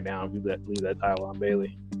SmackDown if you leave that title on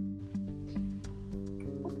Bayley.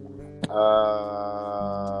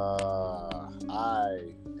 I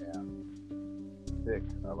am sick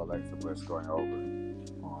of Alexa Bliss going over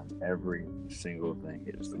on every single thing.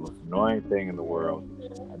 It is the most annoying thing in the world.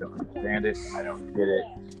 I don't understand it. I don't get it.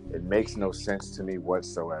 It makes no sense to me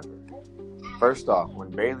whatsoever. First off, when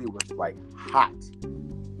Bayley was like hot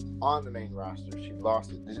on the main roster, she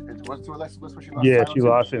lost it. Was it to Alexa Bliss when she lost it? Yeah, she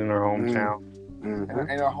lost it in her hometown. Mm-hmm.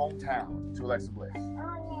 In her hometown to Alexa Bliss.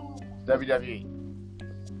 WWE.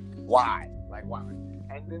 Why? Like, why?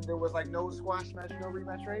 And then there was like no squash match, no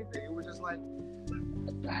rematch or anything. It was just like,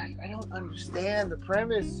 I don't understand the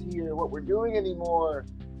premise here, what we're doing anymore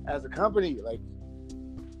as a company. Like,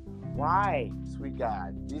 why, sweet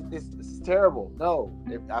God? This is terrible. No,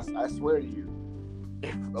 I swear to you,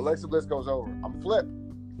 if Alexa Bliss goes over, I'm flip.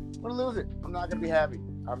 I'm gonna lose it. I'm not gonna be happy.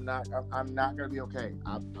 I'm not gonna be okay.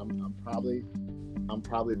 I'm probably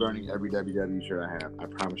burning every WWE shirt I have. I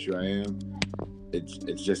promise you, I am. It's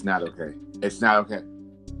just not okay. It's not okay.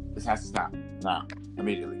 This has to stop now,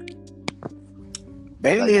 immediately.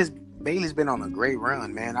 Bayley's been on a great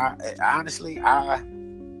run, man. I honestly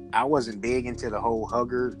wasn't big into the whole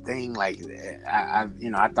hugger thing. Like, I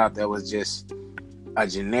thought that was just a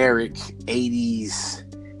generic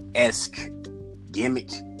 80s-esque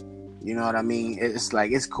gimmick. You know what I mean? It's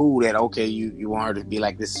like, it's cool that, okay, you want her to be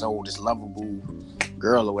like this lovable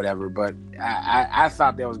girl or whatever, but I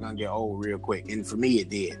thought that was gonna get old real quick, and for me it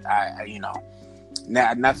did.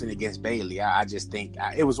 Nothing against Bayley. I just think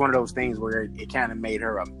it was one of those things where it kind of made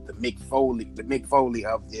her the Mick Foley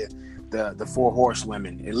of the Four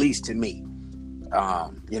Horsewomen, at least to me.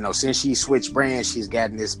 Since she switched brands, she's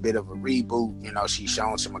gotten this bit of a reboot. She's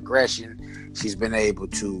shown some aggression. She's been able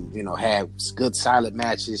to, have good solid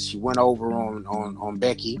matches. She went over on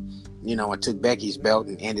Becky, and took Becky's belt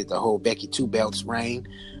and ended the whole Becky 2 belts reign.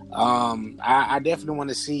 I definitely want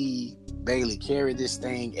to see Bayley carry this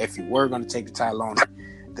thing. If you were going to take the title on her,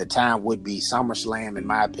 the time would be SummerSlam, in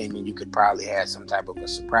my opinion. You could probably have some type of a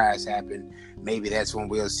surprise happen. Maybe that's when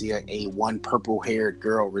we'll see a one purple-haired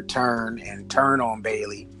girl return and turn on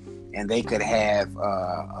Bayley, and they could have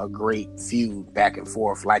a great feud back and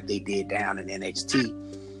forth like they did down in NXT.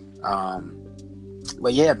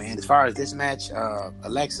 But yeah, man, as far as this match,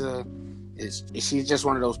 Alexa she's just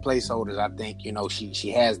one of those placeholders. I think, she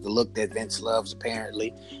has the look that Vince loves,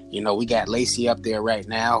 apparently. We got Lacey up there right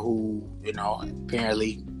now who,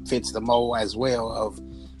 apparently fits the mold as well of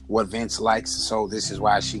what Vince likes. So this is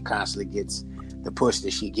why she constantly gets the push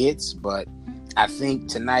that she gets. But I think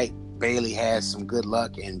tonight Bayley has some good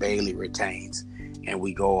luck and Bayley retains. And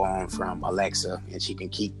we go on from Alexa, and she can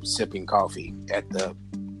keep sipping coffee at the,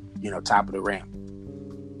 top of the ramp.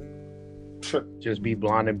 Just be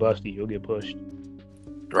blonde and busty, you'll get pushed.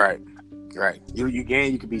 Right. Right.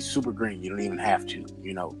 You could be super green. You don't even have to,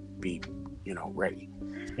 be, ready.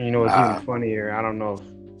 And it's even funnier. I don't know if,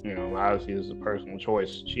 obviously this is a personal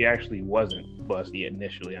choice. She actually wasn't busty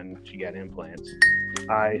initially, and she got implants.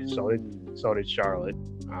 So did Charlotte.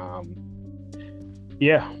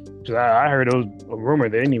 Yeah, because I heard it was a rumor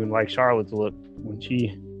they didn't even like Charlotte's look when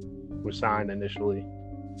she was signed initially.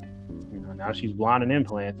 Now she's blonde and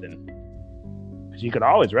implants, and she could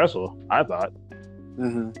always wrestle, I thought.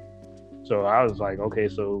 Mm-hmm. So I was like, okay,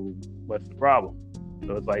 so what's the problem?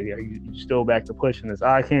 So it's like, are you still back to pushing this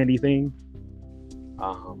eye candy thing?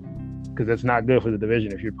 Because that's not good for the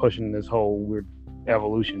division if you're pushing this whole weird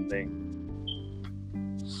evolution thing.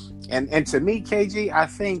 And to me, KG, I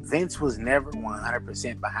think Vince was never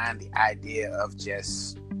 100% behind the idea of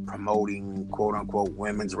just promoting quote unquote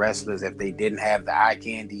women's wrestlers if they didn't have the eye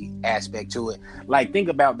candy aspect to it. Like, think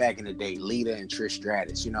about back in the day, Lita and Trish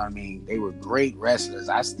Stratus, you know what I mean? They were great wrestlers.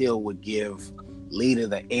 I still would give Lita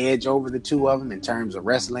the edge over the two of them in terms of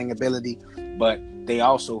wrestling ability, but they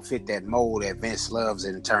also fit that mold that Vince loves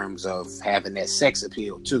in terms of having that sex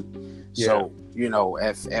appeal too. Yeah. So,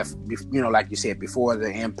 if like you said, before the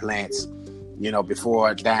implants,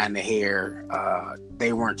 before dyeing the hair,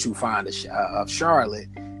 they weren't too fond of Charlotte,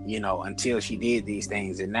 until she did these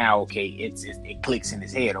things. And now, okay, it clicks in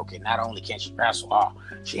his head. Okay, not only can she wrestle,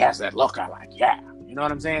 she has that look I like. Yeah. You know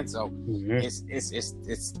what I'm saying? So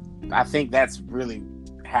it's I think that's really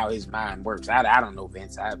how his mind works. I don't know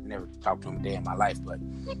Vince. I've never talked to him a day in my life, but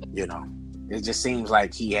it just seems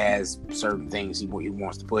like he has certain things he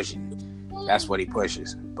wants to push, and that's what he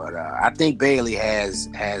pushes. But I think Bayley has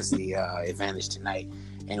the advantage tonight,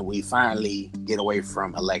 and we finally get away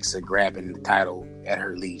from Alexa grabbing the title at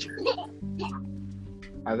her leisure.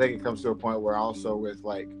 I think it comes to a point where also with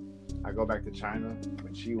like, I go back to China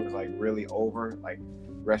when she was like really over like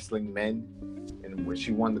wrestling men, and when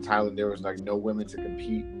she won the title and there was like no women to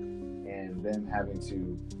compete, and then having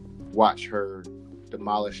to watch her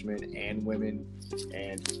demolish men and women,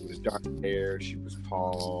 and she was dark haired, she was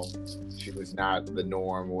tall, she was not the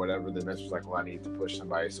norm or whatever. The Vince was like, well, I need to push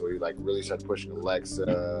somebody, so he like really started pushing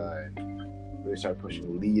Alexa and really started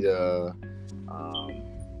pushing Lita.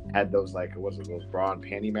 Had those like, those bra and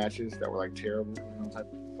panty matches that were like terrible,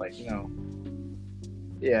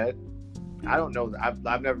 yeah. I don't know.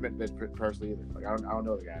 I've never met Vince personally either. Like I don't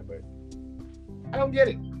know the guy, but I don't get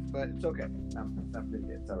it. But it's okay.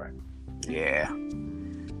 It's all right. Yeah.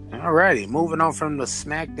 Alrighty, moving on from the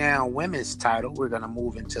SmackDown Women's title, we're gonna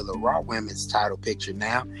move into the Raw Women's title picture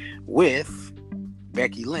now, with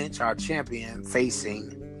Becky Lynch, our champion,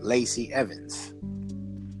 facing Lacey Evans.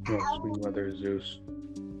 Oh, sweet mother Zeus.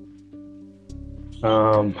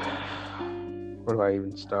 Where do I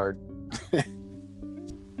even start?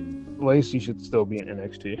 Lacey should still be in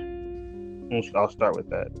NXT. I'll start with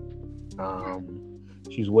that.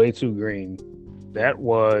 She's way too green.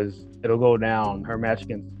 It'll go down. Her match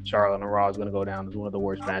against Charlotte on Raw is going to go down as one of the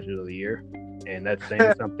worst matches of the year. And that's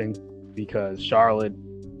saying something, because Charlotte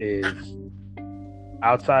is,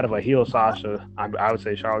 outside of a heel Sasha, I would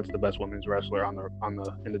say Charlotte's the best women's wrestler in the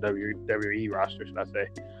WWE roster, should I say.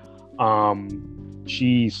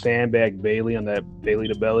 She sandbagged Bayley on that Bayley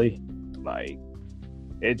to belly. Like,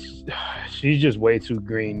 she's just way too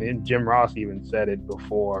green. And Jim Ross even said it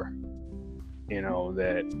before,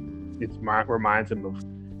 that it reminds him of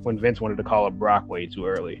when Vince wanted to call up Brock way too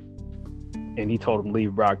early, and he told him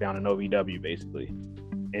leave Brock down in OVW basically,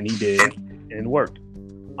 and he did, and it worked.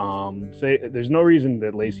 There's no reason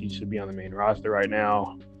that Lacey should be on the main roster right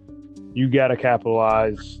now. You got to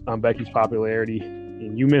capitalize on Becky's popularity.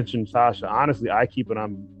 And you mentioned Sasha. Honestly, I keep it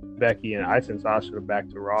on Becky, and I send Sasha back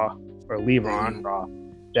to Raw, or leave her on Raw.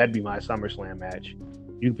 That'd be my SummerSlam match.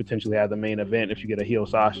 You could potentially have the main event if you get a heel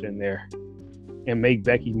Sasha in there, and make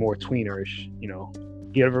Becky more tweenerish.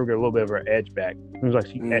 Give her a little bit of her edge back. It seems like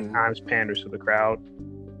she at times panders to the crowd,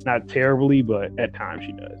 not terribly, but at times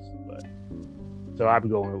she does. But so I'd be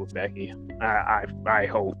going with Becky. I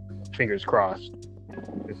hope, fingers crossed,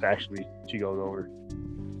 she goes over.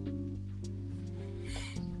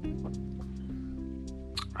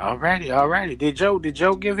 Alrighty. Did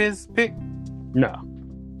Joe give his pick? No.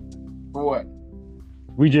 For what?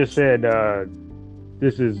 We just said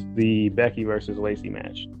this is the Becky versus Lacey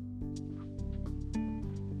match.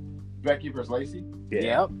 Becky versus Lacey? Yeah.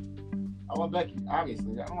 Yep. I want Becky,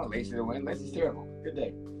 obviously. I don't want Lacey to win. Lacey's terrible. Good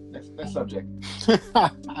day. Next subject.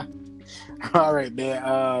 All right, man.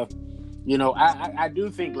 I do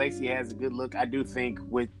think Lacey has a good look. I do think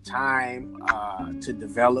with time to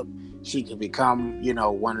develop, she could become,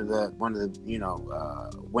 one of the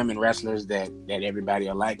women wrestlers that everybody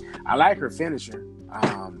will like. I like her finisher.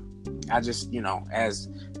 I just, as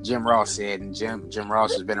Jim Ross said, and Jim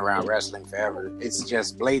Ross has been around wrestling forever, it's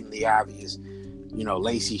just blatantly obvious,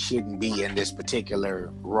 Lacey shouldn't be in this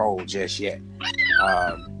particular role just yet.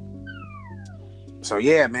 So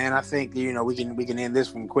yeah, man, I think we can end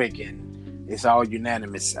this one quick, and it's all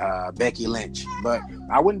unanimous. Becky Lynch, but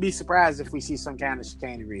I wouldn't be surprised if we see some kind of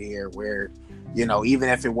chicanery here, where even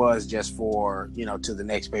if it was just for to the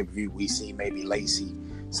next pay-per-view, we see maybe Lacey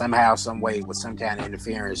somehow, some way, with some kind of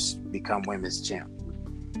interference, become women's champ.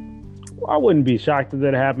 Well, I wouldn't be shocked if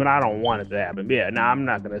that happened. I don't want it to happen. But yeah, I'm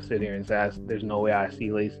not gonna sit here and say there's no way I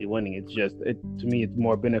see Lacey winning. It's just to me, it's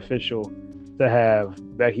more beneficial to have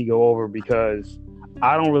Becky go over, because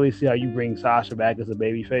I don't really see how you bring Sasha back as a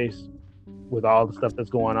babyface with all the stuff that's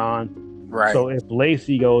going on. Right. So if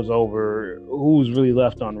Lacey goes over, who's really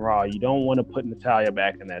left on Raw? You don't want to put Natalya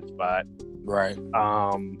back in that spot. Right.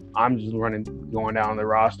 I'm just going down the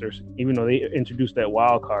rosters. Even though they introduced that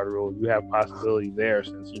wild card rule, you have possibilities there,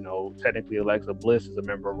 since technically Alexa Bliss is a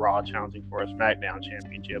member of Raw challenging for a SmackDown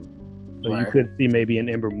championship. So you could see maybe an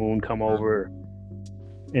Ember Moon come over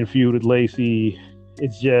and feud with Lacey.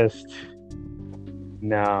 It's just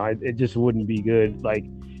it just wouldn't be good. Like,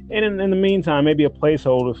 and in the meantime, maybe a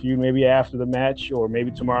placeholder feud, maybe after the match, or maybe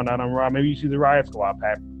tomorrow night on Raw. Maybe you see the Riot Squad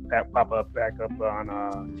pop up back up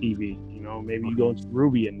on TV. Maybe you go into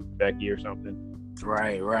Ruby and Becky or something.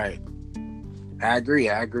 Right. I agree.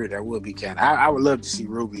 That would be kind. I would love to see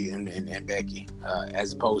Ruby and Becky,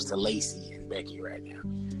 as opposed to Lacey and Becky right now.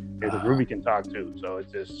 Because Ruby can talk too, so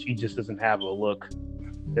she just doesn't have a look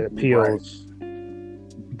that appeals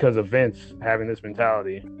because of Vince having this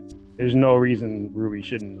mentality. There's no reason Ruby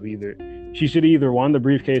shouldn't either. She should either won the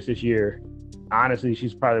briefcase this year. Honestly,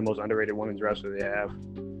 she's probably the most underrated women's wrestler they have.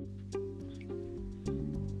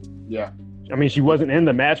 Yeah. I mean, she wasn't in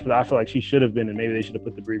the match, but I feel like she should have been, and maybe they should have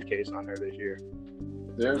put the briefcase on her this year.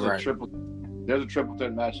 There's a triple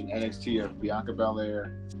threat match in NXT of Bianca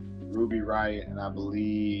Belair, Ruby Riott, and I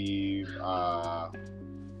believe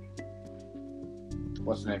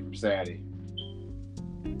what's the name from Saturday?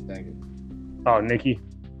 Thank you. Oh, Nikki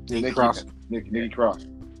Cross. Nikki Cross.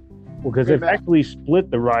 Well, because they've actually split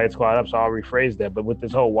the Riot Squad up, so I'll rephrase that. But with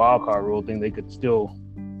this whole wild card rule thing, they could still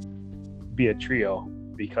be a trio,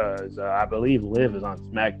 because I believe Liv is on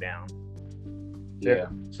SmackDown. Yeah.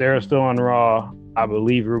 Sarah's still on Raw. I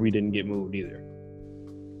believe Ruby didn't get moved either.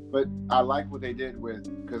 But I like what they did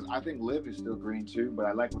because I think Liv is still green too, but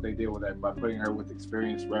I like what they did with that by putting her with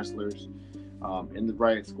experienced wrestlers in the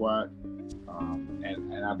Riot Squad.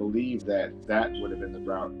 And I believe that would have been the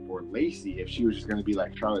route for Lacey if she was just going to be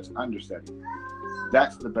like Charlotte's understudy.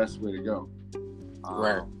 That's the best way to go.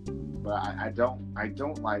 Right. But I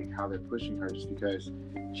don't like how they're pushing her, just because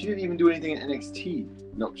she didn't even do anything in NXT.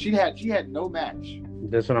 No, she had no match.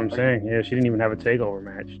 That's what I'm saying. Yeah, she didn't even have a takeover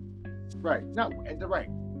match. Right. No, and right.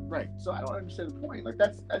 So I don't understand the point. Like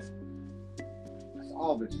that's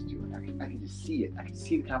all Vince is doing. I can just see it. I can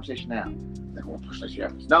see the conversation now. Like, we'll push like she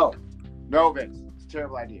happens. No, Vince. It's a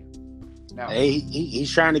terrible idea. No. Hey,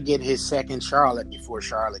 he's trying to get his second Charlotte before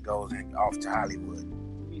Charlotte goes off to Hollywood.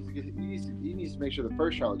 He needs to make sure the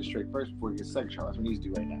first Charlotte is straight first before he gets second Charlotte. That's what he needs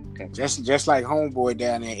to do right now. Okay. Just like homeboy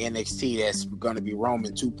down in NXT that's going to be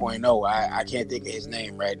Roman 2.0. I can't think of his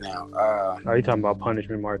name right now. Are you talking about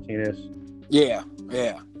Punishment Martinez? Yeah.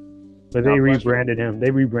 But they rebranded him.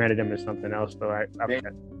 They rebranded him as something else, though.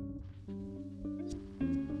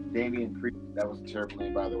 Damian Priest. That was a terrible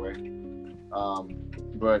name, by the way.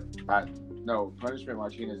 But Punishment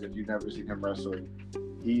Martinez. If you've never seen him wrestle,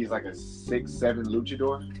 he's like a 6'7"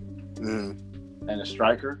 luchador and a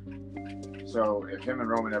striker. So if him and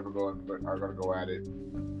Roman are going to go at it,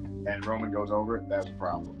 and Roman goes over it, that's a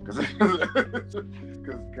problem, because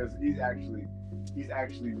he's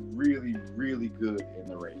actually really, really good in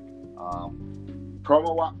the ring.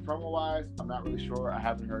 Promo wise, I'm not really sure. I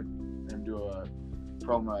haven't heard him do a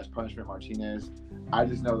promo as Punishment Martinez. I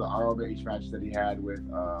just know the ROH match that he had with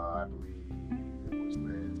I believe it was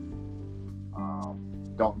with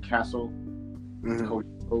Dalton Castle, Cody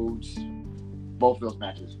Rhodes. Both of those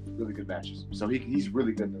matches, really good matches. So he's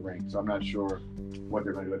really good in the ring. So I'm not sure what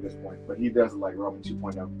they're going to do at this point, but he does look like Roman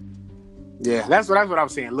 2.0. Yeah, that's what I'm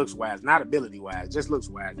saying. Looks wise, not ability wise, just looks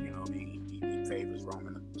wise. He favors Roman.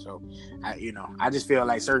 So I just feel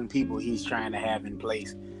like certain people he's trying to have in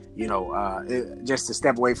place. Just to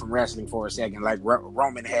step away from wrestling for a second, like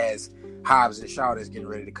Roman has Hobbs and Shaw that's getting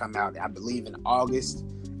ready to come out, I believe, in August,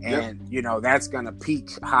 and that's going to pique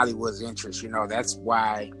Hollywood's interest. That's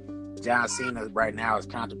why John Cena right now is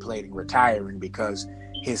contemplating retiring, because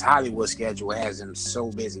his Hollywood schedule has him so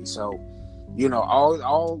busy. So, You know, all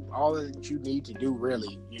that you need to do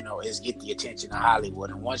really, you know, is get the attention of Hollywood.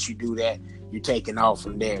 And once you do that, you're taking off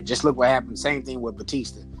from there. Just look what happened. Same thing with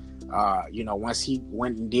Batista. You know, once he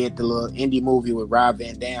went and did the little indie movie with Rob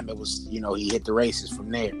Van Dam, it was, you know, he hit the races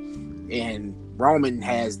from there. And Roman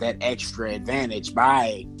has that extra advantage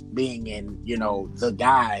by being in, you know, the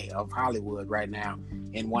guy of Hollywood right now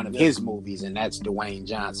in one of his movies, and that's Dwayne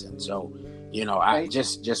Johnson. So, you know, I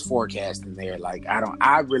just forecasting there. Like,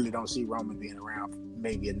 I really don't see Roman being around for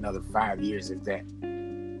maybe another 5 years, if that.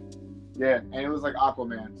 Yeah, and it was like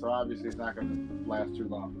Aquaman, so obviously it's not going to last too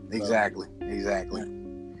long. So. Exactly.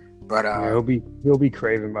 But he'll be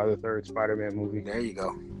craven by the third Spider-Man movie. There you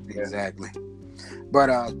go. Exactly.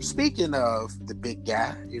 But speaking of the big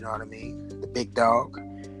guy, you know what I mean, the big dog,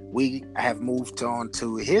 we have moved on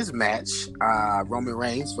to his match, Roman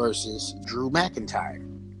Reigns versus Drew McIntyre.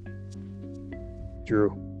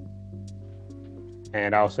 Drew.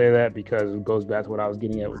 And I'll say that because it goes back to what I was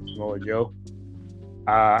getting at with Samoa Joe.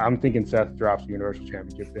 I'm thinking Seth drops the Universal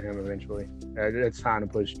Championship to him eventually. It's time to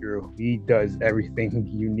push Drew. He does everything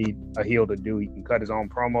you need a heel to do. He can cut his own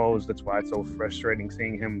promos. That's why it's so frustrating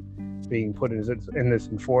seeing him being put in this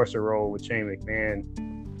enforcer role with Shane McMahon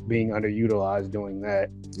being underutilized doing that.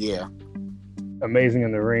 Yeah. Amazing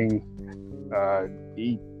in the ring.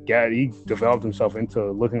 He developed himself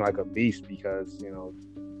into looking like a beast because, you know,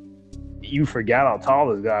 you forgot how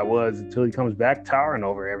tall this guy was until he comes back towering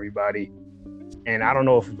over everybody. And I don't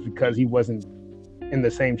know if it's because he wasn't in the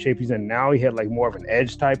same shape he's in now. He had like more of an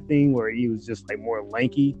edge type thing where he was just like more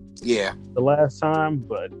lanky. Yeah. The last time,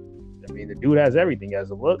 but I mean, the dude has everything. He has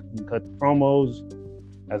a look, he can cut the promos,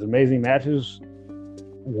 has amazing matches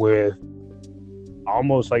with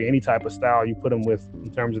almost like any type of style you put him with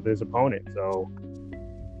in terms of his opponent. So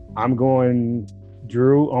I'm going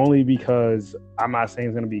Drew only because I'm not saying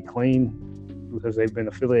it's going to be clean, because they've been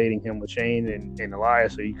affiliating him with Shane and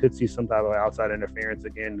Elias, so you could see some type of outside interference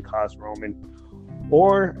again to cost Roman,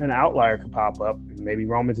 or an outlier could pop up. Maybe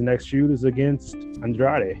Roman's next feud is against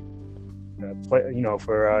Andrade,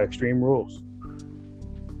 for Extreme Rules.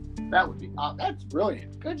 That would be that's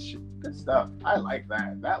brilliant. Good stuff. I like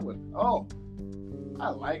that. I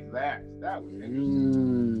like that. That was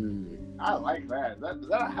interesting. I like that. Is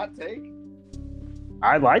that a hot take?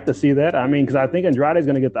 I'd like to see that. I mean, because I think Andrade's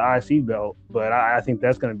going to get the IC belt, but I think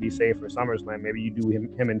that's going to be safe for SummerSlam. Maybe you do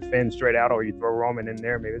him and Finn straight out, or you throw Roman in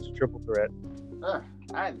there. Maybe it's a triple threat.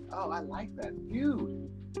 I like that feud.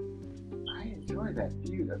 I enjoy that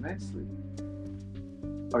feud immensely.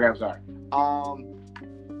 Okay, I'm sorry.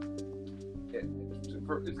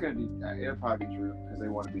 It's going to be, it'll probably be Drew, because they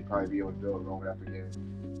want to probably be able to build Roman up again.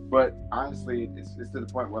 But honestly, it's to the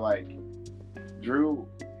point where, like, Drew,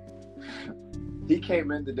 he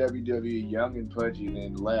came into WWE young and pudgy and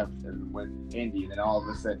then left and went indie, and then all of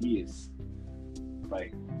a sudden he is,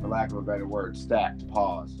 like, for lack of a better word, stacked,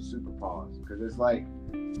 super pause. Because it's like,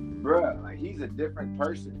 bruh, like, he's a different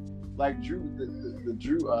person. Like Drew, the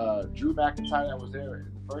Drew McIntyre that was there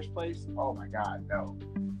in the first place, oh my God, no.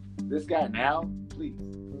 This guy now, please.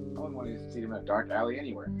 I wouldn't want to see him in a dark alley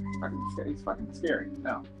anywhere. He's fucking scary.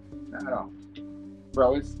 No, not at all.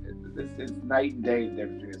 Bro, it's night and day the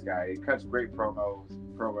difference between this guy. He cuts great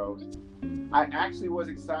promos. I actually was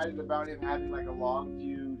excited about him having like a long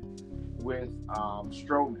feud with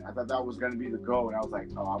Strowman. I thought that was going to be the goal, and I was like,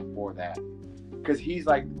 oh, I'm for that. Because he's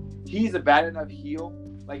a bad enough heel.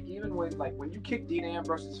 Like, even when you kick Dean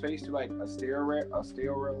Ambrose's face to like a steel rail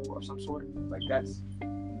of some sort, like, that's,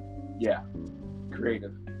 yeah,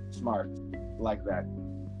 creative, smart, like that.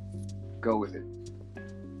 Go with it.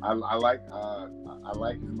 I like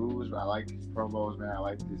his moves. I like his promos, man. I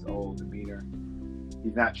like his old demeanor.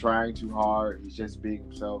 He's not trying too hard. He's just being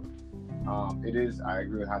himself. I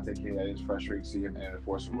agree with Hot Take K, that it is frustrating to see him in an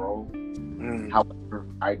enforcer role. However,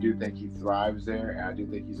 I do think he thrives there, and I do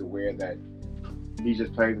think he's aware that he's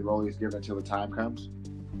just playing the role he's given until the time comes.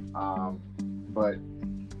 But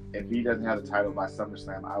if he doesn't have the title by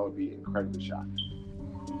SummerSlam, I would be incredibly shocked.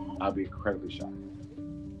 I'd be incredibly shocked.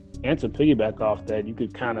 And to piggyback off that, you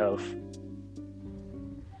could kind of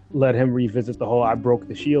let him revisit the whole I broke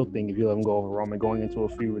the shield thing if you let him go over Roman going into a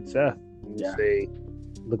feud with Seth. And you say,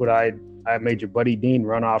 look what I made your buddy Dean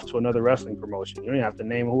run off to another wrestling promotion. You don't even have to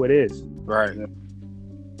name who it is. Right.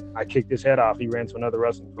 I kicked his head off. He ran to another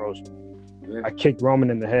wrestling promotion. Yeah. I kicked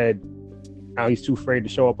Roman in the head. Now he's too afraid to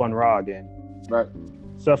show up on Raw again. Right.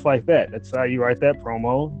 Stuff like that. That's how you write that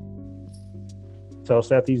promo. Tell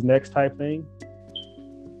Seth he's next type thing.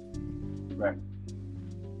 Right.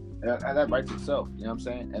 And that writes itself, you know what I'm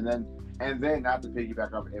saying? And then not to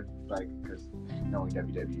piggyback off, if, like, because knowing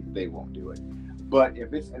WWE, they won't do it. But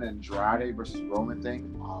if it's an Andrade versus Roman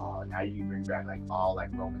thing, now you can bring back like all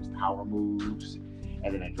like Roman's power moves,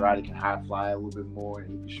 and then Andrade can high fly a little bit more,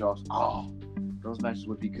 and he can show us. Oh, those matches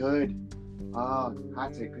would be good. Oh,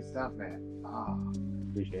 hot take, good stuff, man.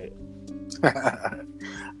 Appreciate it.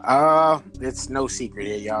 It's no secret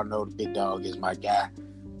here. Y'all know the big dog is my guy.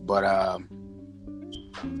 But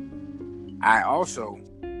I also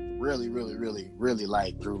really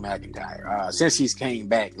like Drew McIntyre. Since he's came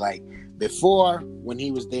back, like before when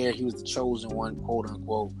he was there, he was the chosen one, quote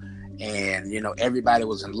unquote. And, everybody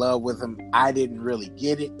was in love with him. I didn't really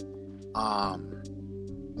get it.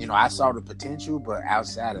 I saw the potential, but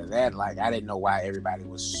outside of that, like, I didn't know why everybody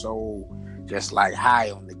was so just like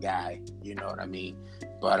high on the guy. You know what I mean?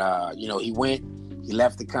 But, he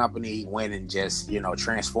left the company, he went and just,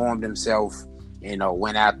 transformed himself,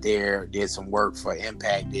 went out there, did some work for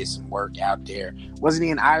Impact, did some work out there. Wasn't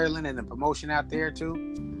he in Ireland and the promotion out there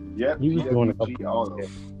too? Yep. He was doing a couple all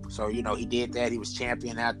of So, he did that. He was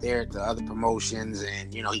champion out there at the other promotions,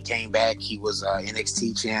 and, he came back. He was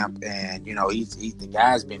NXT champ, and, the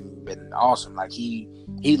guy's been awesome. Like, he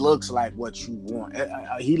looks like what you want.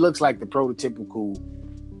 He looks like the prototypical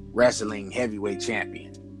wrestling heavyweight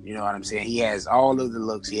champion. You know what I'm saying? He has all of the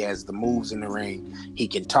looks. He has the moves in the ring. He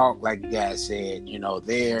can talk, like the guy said.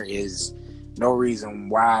 There is no reason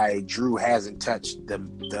why Drew hasn't touched the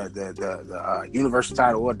Universal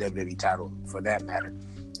title or WWE title, for that matter,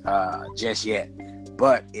 just yet.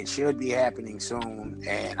 But it should be happening soon,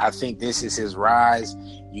 and I think this is his rise.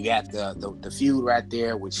 You got the feud right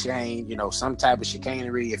there with Shane. Some type of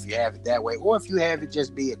chicanery if you have it that way, or if you have it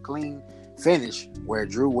just be a clean finish where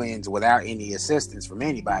Drew wins without any assistance from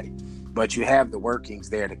anybody. But you have the workings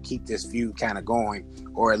there to keep this feud kind of going,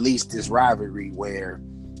 or at least this rivalry where,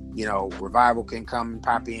 Revival can come and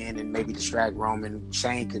pop in and maybe distract Roman.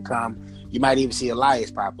 Shane could come. You might even see Elias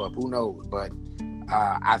pop up. Who knows? But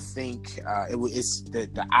I think it's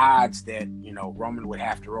the odds that, Roman would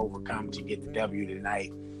have to overcome to get the W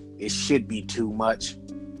tonight. It should be too much,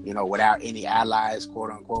 without any allies, quote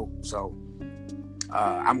unquote. So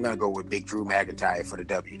I'm going to go with Big Drew McIntyre for the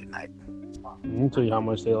W tonight. I'll tell you how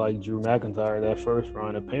much they like Drew McIntyre that first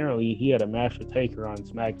run. Apparently, he had a match with Taker on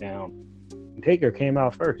SmackDown. And Taker came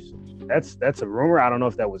out first. That's a rumor. I don't know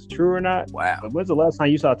if that was true or not. Wow. But when's the last time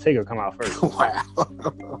you saw Taker come out first? Wow.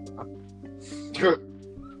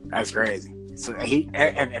 That's crazy. So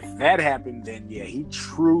and if that happened, then yeah, he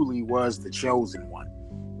truly was the chosen one.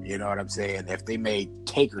 You know what I'm saying? If they made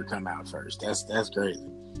Taker come out first, that's crazy.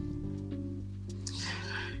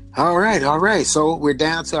 All right. So we're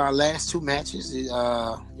down to our last two matches.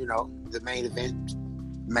 The main event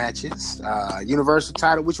matches. Universal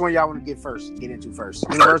title. Which one y'all want to get into first?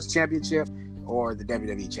 Universal Championship or the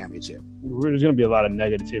WWE Championship? There's going to be a lot of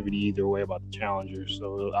negativity either way about the challengers,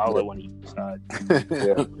 so I'll let one of you decide.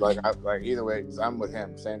 Yeah, like either way, because I'm with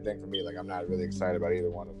him. Same thing for me. Like, I'm not really excited about either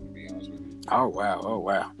one of them, to be honest with you. Oh wow. All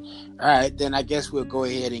right, then I guess we'll go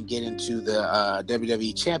ahead and get into the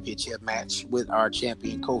WWE Championship match with our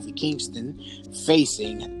champion Kofi Kingston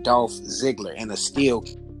facing Dolph Ziggler in a steel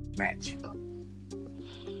match.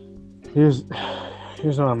 Here's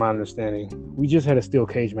what I'm understanding. We just had a steel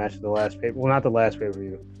cage match at the last not the last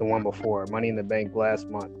pay-per-view, the one before, Money in the Bank last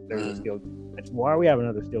month. There was a steel match. Why are we having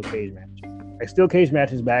another steel cage match? Like, steel cage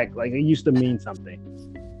match is back. Like, it used to mean something.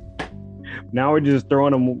 Now we're just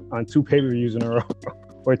throwing them on two pay-per-views in a row,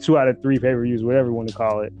 or 2 out of 3 pay-per-views, whatever you want to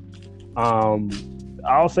call it.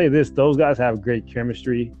 I'll say this: those guys have great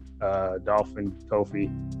chemistry, Dolph and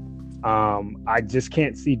Kofi. I just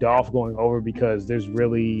can't see Dolph going over because there's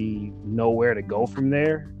really nowhere to go from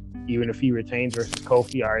there. Even if he retains versus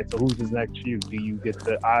Kofi, all right. So who's his next feud? Do you get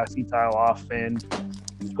the IC title off Finn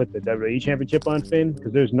and put the WWE Championship on Finn?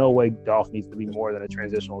 Because there's no way Dolph needs to be more than a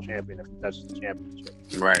transitional champion if he touches the championship.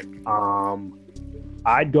 Right.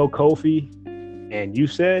 I'd go Kofi. And you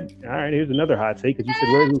said, all right, here's another hot take, because you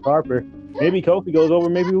said, where's Luke Harper? Maybe Kofi goes over,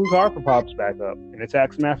 maybe Luke Harper pops back up and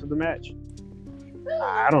attacks him after the match.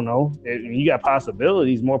 I don't know. You got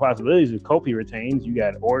possibilities, more possibilities if Kofi retains. You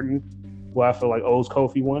got Orton, who I feel like owes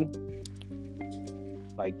Kofi one.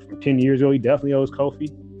 Like, from 10 years ago, he definitely owes Kofi.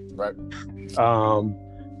 Right.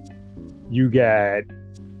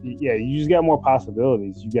 You just got more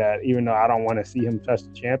possibilities. You got, even though I don't want to see him touch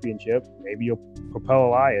the championship, maybe you'll propel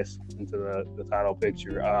Elias into the title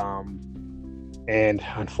picture. And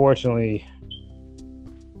unfortunately,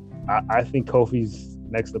 I think Kofi's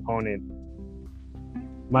next opponent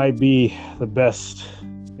might be the best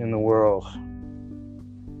in the world.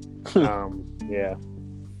 Yeah.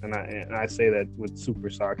 and I say that with super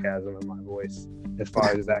sarcasm in my voice as far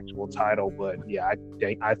as his actual title. But yeah,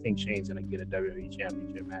 I think Shane's gonna get a WWE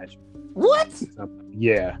Championship match. What?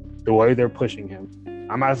 Yeah, the way they're pushing him.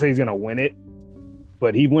 I'm not saying he's gonna win it,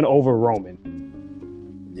 but he went over Roman.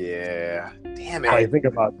 Yeah. Damn it. Like, think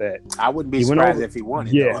about that. I wouldn't be surprised if he won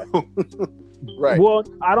it. Yeah. Right. Well,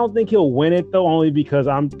 I don't think he'll win it though, only because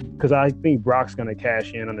I think Brock's gonna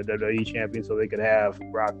cash in on the WWE champion, so they could have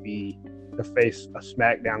Brock be the face of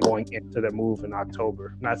SmackDown going into the move in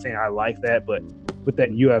October. I'm not saying I like that, but with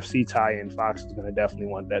that UFC tie-in, Fox is gonna definitely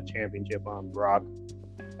want that championship on Brock,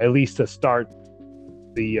 at least to start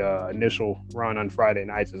the initial run on Friday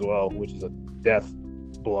nights as well, which is a death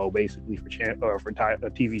blow basically for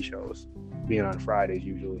TV shows being on Fridays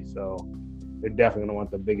usually. So they're definitely gonna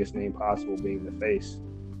want the biggest name possible being the face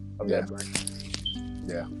of that brand.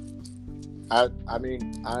 Yeah. I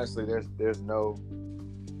mean, honestly, there is no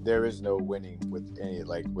winning with any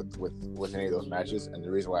with any of those matches, and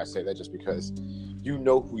the reason why I say that just because you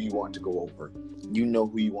know who you want to go over, you know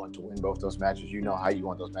who you want to win both those matches, you know how you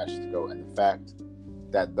want those matches to go, and the fact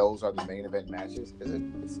that those are the main event matches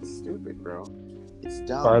it's stupid, bro. It's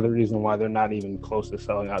dumb. Part of the reason why they're not even close to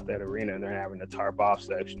selling out that arena and they're having to tarp off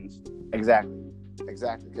sections. Exactly,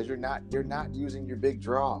 because you're not using your big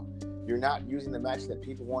draw. You're not using the match that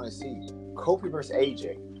people want to see. Kofi versus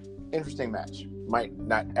AJ, interesting match. Might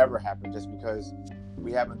not ever happen just because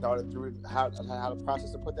we haven't thought it through how the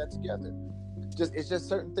process to put that together. It's just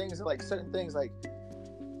certain things like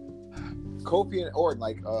Kofi and Orton,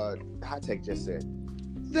 like Hot Take just said,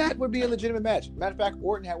 that would be a legitimate match. Matter of fact,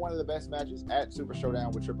 Orton had one of the best matches at Super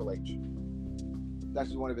Showdown with Triple H. That's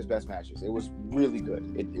just one of his best matches. It was really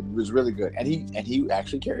good. It was really good, and he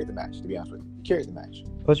actually carried the match. To be honest with you, he carried the match.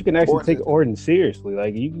 Plus, you can actually take Orton seriously.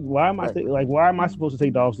 Like, why am I supposed to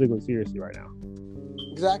take Dolph Ziggler seriously right now?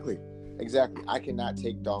 Exactly. I cannot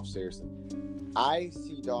take Dolph seriously. I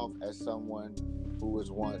see Dolph as someone who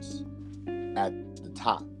was once at the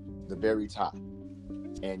top, the very top,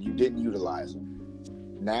 and you didn't utilize him.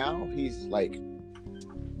 Now he's like,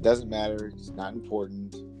 doesn't matter. It's not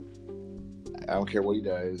important. I don't care what he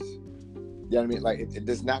does. You know what I mean? Like,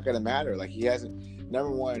 it's not going to matter. Like, he hasn't.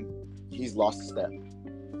 Number one, he's lost a step.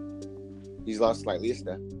 He's lost slightly a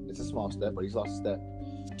step. It's a small step, but he's lost a step.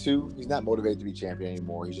 Two, he's not motivated to be champion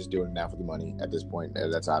anymore. He's just doing it now for the money at this point.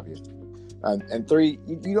 That's obvious. And three,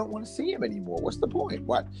 you don't want to see him anymore. What's the point?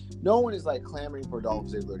 What? No one is like clamoring for Dolph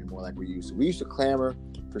Ziggler anymore like we used to. We used to clamor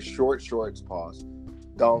for short shorts, pause.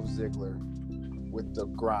 Dolph Ziggler with the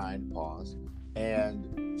grind, pause.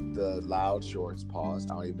 And the loud shorts, pause.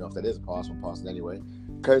 I don't even know if that is a pause. I'm pausing anyway.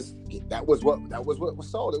 Because that was what was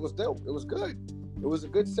sold. It was dope. It was good. It was a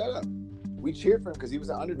good setup. We cheered for him because he was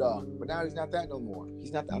an underdog. But now he's not that no more.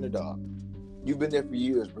 He's not the underdog. You've been there for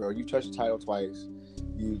years, bro. You touched the title twice.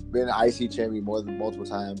 You've been an IC champion multiple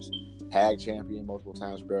times. Tag champion multiple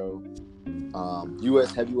times, bro.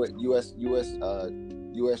 U.S. heavyweight, U.S.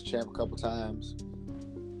 champ a couple times.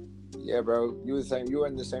 Yeah, bro. You were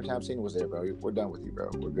in the same time Cena was there, bro. We're done with you, bro.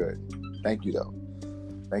 We're good. Thank you, though.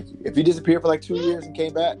 Thank you. If he disappeared for like 2 years and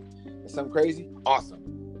came back and something crazy, awesome.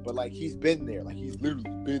 But like, he's been there. Like, he's literally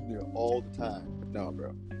been there all the time. No,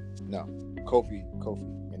 bro. No. Kofi,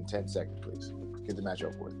 in 10 seconds, please. Get the match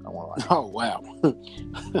over with. I want to watch. Oh, wow.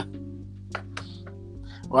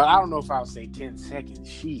 Well, I don't know if I'll say 10 seconds.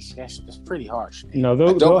 Sheesh, that's pretty harsh. No,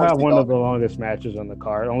 they'll have one of the longest matches on the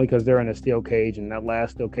card, only because they're in a steel cage, and that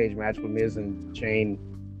last steel cage match with Miz and Shane,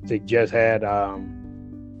 they just had.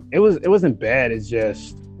 It wasn't bad. It's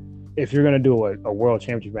just, if you're gonna do a world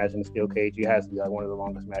championship match in a steel cage, it has to be like one of the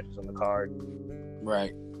longest matches on the card.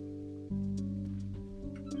 Right.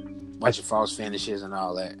 Bunch of false finishes and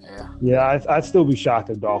all that. Yeah, I'd still be shocked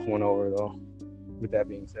if Dolph went over though. With that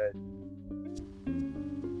being said.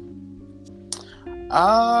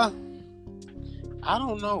 I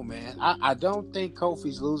don't know, man. I don't think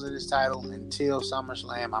Kofi's losing his title until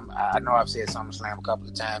SummerSlam. I know I've said SummerSlam a couple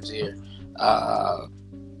of times here,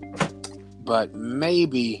 but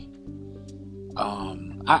maybe.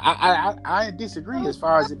 I disagree as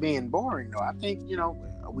far as it being boring, though. I think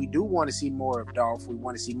we do want to see more of Dolph. We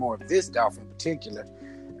want to see more of this Dolph in particular,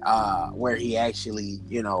 where he actually,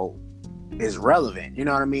 is relevant. You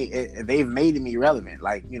know what I mean? They've made him irrelevant.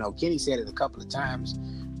 Like, Kenny said it a couple of times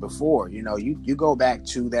before. You go back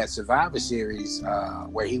to that Survivor Series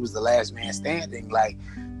where he was the last man standing. Like,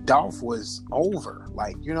 Dolph was over.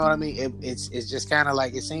 Like, you know what I mean? It's just kind of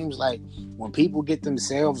like, it seems like when people get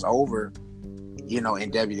themselves over, in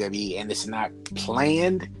WWE and it's not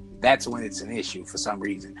planned, that's when it's an issue for some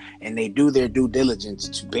reason. And they do their due diligence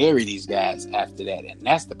to bury these guys after that. And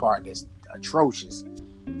that's the part that's atrocious.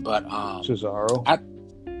 But Cesaro.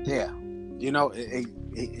 Yeah. You know,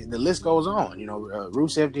 the list goes on. You know,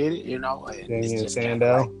 Rusev did it, you know, and Damien it's just kind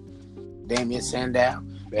of like Damien Sandow.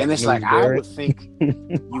 that And it's like, news I Barrett. would think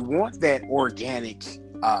you want that organic, you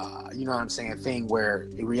know what I'm saying, thing where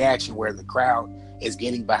the reaction where the crowd is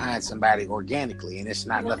getting behind somebody organically and it's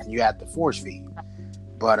not nothing you have to force feed.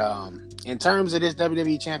 But in terms of this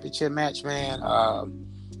WWE Championship match, man,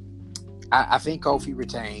 I think Kofi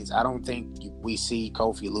retains. I don't think we see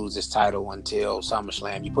Kofi lose his title until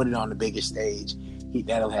SummerSlam. You put it on the biggest stage,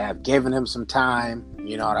 that'll have given him some time,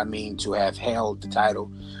 you know what I mean, to have held the title.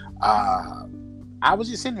 I was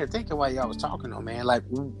just sitting here thinking while y'all was talking, though, man. Like,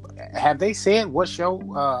 have they said what show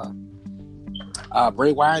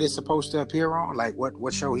Bray Wyatt is supposed to appear on? Like,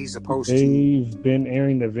 what show he's supposed to? They've been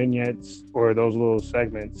airing the vignettes or those little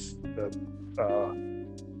segments, the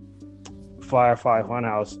Firefly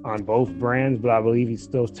Funhouse on both brands, but I believe he's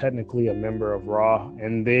still technically a member of Raw,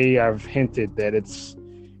 and they have hinted that it's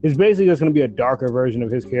basically just going to be a darker version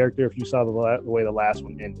of his character. If you saw the way the last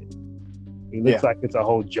one ended, he looks like it's a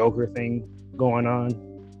whole Joker thing going on.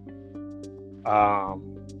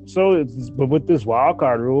 But with this wild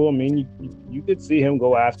card rule, I mean, you could see him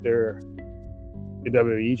go after the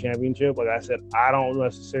WWE Championship. Like I said, I don't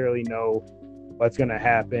necessarily know what's going to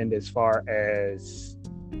happen as far as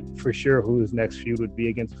for sure who his next feud would be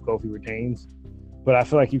against if Kofi retains. But I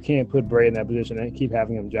feel like you can't put Bray in that position and keep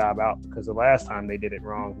having him job out, because the last time they did it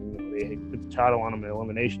wrong, you know, they put the title on him in the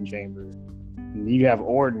Elimination Chamber. And you have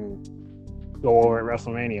Orton go over at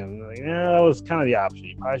WrestleMania. And like, that was kind of the option.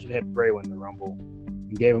 You probably should have had Bray win the Rumble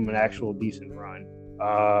and gave him an actual decent run.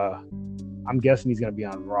 I'm guessing he's going to be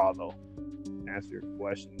on Raw, though, to answer your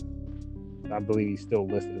question. I believe he's still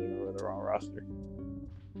listed in the Raw roster.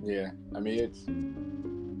 Yeah, I mean,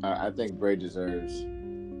 I think Bray deserves.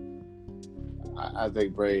 I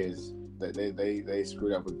think Bray is. They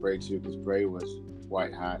screwed up with Bray too, because Bray was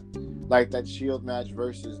white hot. Like that Shield match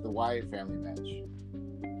versus the Wyatt family match.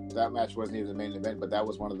 That match wasn't even the main event, but that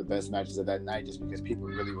was one of the best matches of that night, just because people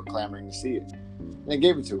really were clamoring to see it. And they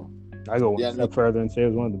gave it to him. I go one step further and say it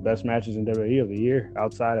was one of the best matches in WWE of the year,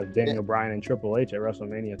 outside of Daniel Bryan and Triple H at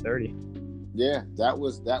WrestleMania 30. Yeah, that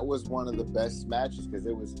was one of the best matches, because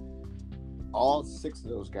it was all 6 of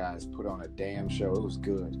those guys put on a damn show. It was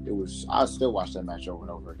good. I still watch that match over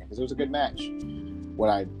and over again because it was a good match. What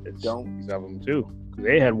I don't of them too, because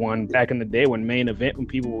they had one back in the day when main event, when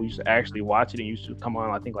people used to actually watch it and used to come on,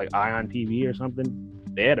 I think like Ion TV or something.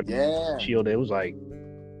 They had a Shield. It was like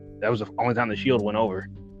that was the only time the Shield went over.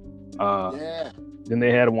 Then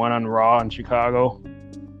they had one on Raw in Chicago.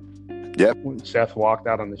 Yep. When Seth walked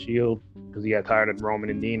out on the Shield because he got tired of Roman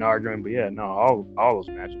and Dean arguing. But yeah, no, all those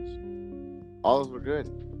matches. All those were good.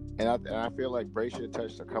 And I feel like Bray should have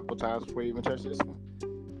touched a couple times before he even touched this one.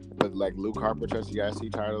 But like Luke Harper touched the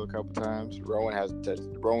IC title a couple times. Rowan has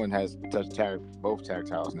touched both tag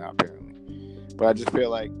titles now, apparently. But I just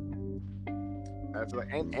feel like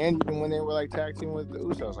and even when they were like tag team with the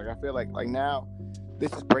Usos, like I feel like now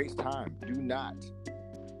this is Bray's time. Do not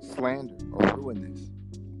slander or ruin this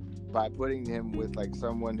by putting him with like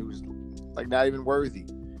someone who's like not even worthy.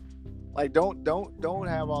 Like don't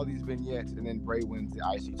have all these vignettes and then Bray wins the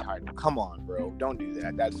IC title. Come on, bro. Don't do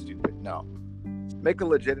that. That's stupid. No. Make a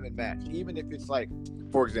legitimate match. Even if it's like,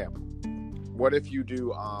 for example, what if you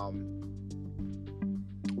do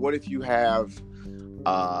what if you have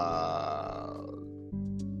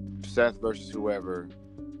Seth versus whoever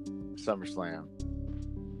SummerSlam.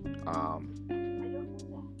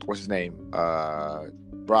 What's his name?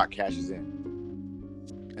 Brock cashes in.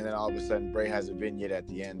 And then all of a sudden, Bray has a vignette at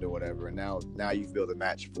the end or whatever, and now you've built a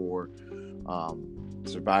match for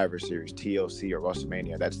Survivor Series, TLC, or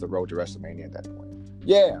WrestleMania. That's the road to WrestleMania at that point.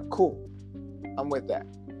 Yeah, cool. I'm with that,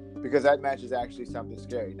 because that match is actually something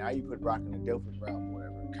scary. Now you put Brock in a different realm,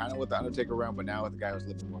 whatever, kind of with the Undertaker realm, but now with the guy who's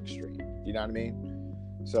living more extreme. You know what I mean?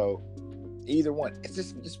 So either one, it's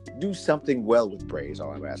just do something well with Bray is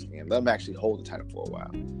all I'm asking, and let him actually hold the title for a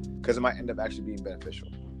while, because it might end up actually being beneficial.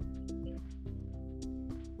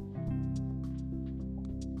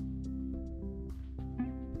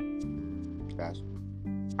 Guys,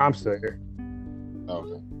 I'm still here. Oh,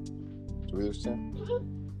 okay. Did we lose Tim?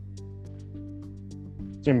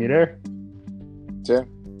 Jim, you there? Tim?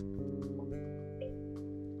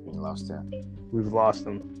 We lost Tim. We've lost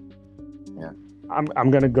him. Yeah.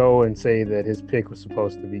 I'm gonna go and say that his pick was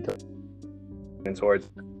supposed to be towards.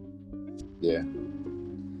 Yeah.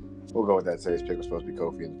 We'll go with that. Say his pick was supposed to be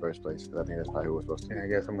Kofi in the first place, because I think that's probably who it was supposed to be. And I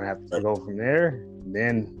guess I'm gonna have to go from there.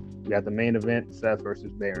 Then we got the main event: Seth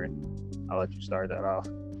versus Baron. I'll let you start that off.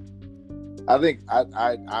 I think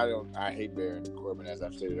I hate Baron Corbin, as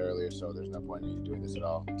I've stated earlier, so there's no point in you doing this at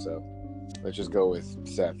all. So Let's just go with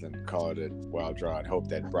Seth and call it a wild draw and hope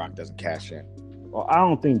that Brock doesn't cash in. Well, I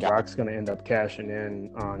don't think Brock's going to end up cashing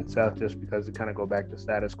in on Seth just because it kind of go back to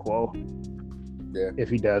status quo. Yeah. If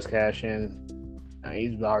he does cash in,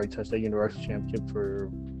 he's already touched that Universal Championship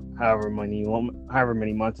for however many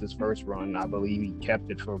months his first run. I believe he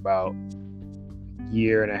kept it for about a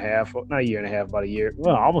year and a half. Not a year and a half, about a year.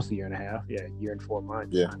 Well, almost a year and a half. Yeah, a year and 4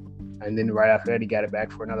 months. Yeah. And then right after that, he got it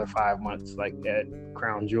back for another 5 months, like at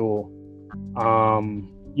Crown Jewel.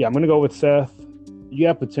 Yeah, I'm going to go with Seth. You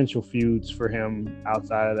have potential feuds for him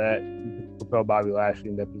outside of that. You could propel Bobby Lashley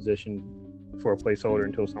in that position for a placeholder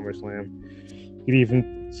until SummerSlam. You could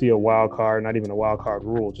even see a wild card, not even a wild card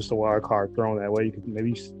rule, just a wild card thrown that way. You could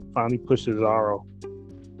maybe finally push Cesaro.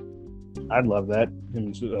 I'd love that.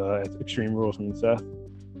 Him Extreme Rules and Seth.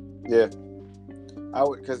 Yeah. I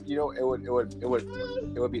would, because it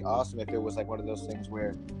would be awesome if it was like one of those things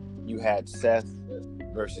where you had Seth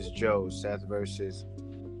versus Joe, Seth versus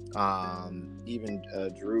even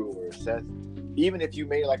Drew or Seth. Even if you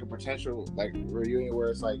made like a potential like reunion where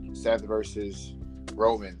it's like Seth versus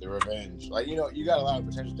Roman, the Revenge. Like you got a lot of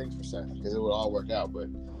potential things for Seth because it would all work out, but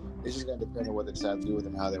it's just gonna depend on what they decide to do with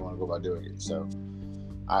him, how they want to go about doing it. So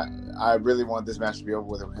I really want this match to be over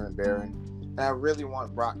with him and Baron. And I really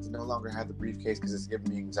want Brock to no longer have the briefcase because it's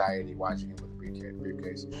giving me anxiety watching him with the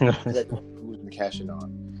briefcase. Like, who's been cashing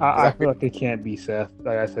on? I feel like it can't be Seth.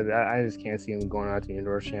 Like I said, I just can't see him going out to the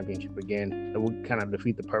Universal Championship again. It would kind of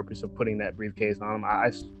defeat the purpose of putting that briefcase on him.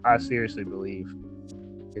 I seriously believe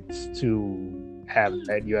it's to have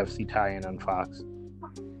that UFC tie-in on Fox.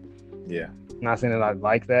 Yeah. I'm not saying that I'd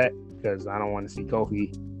like that because I don't want to see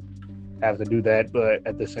Kofi have to do that, but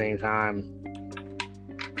at the same time,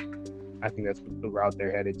 I think that's the route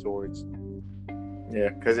they're headed towards. Yeah,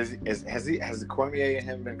 because has the Cormier and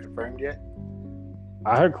him been confirmed yet?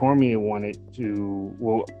 I heard Cormier wanted to.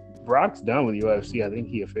 Well, Brock's done with UFC. I think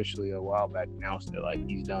he officially a while back announced it, like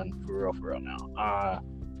he's done for real now.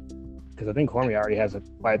 Because I think Cormier already has a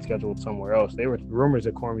fight scheduled somewhere else. They were rumors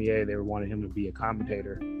that Cormier they were wanting him to be a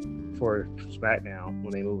commentator for SmackDown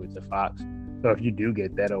when they move it to Fox. So if you do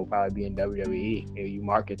get that, it'll probably be in WWE. Maybe you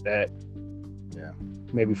market that. Yeah.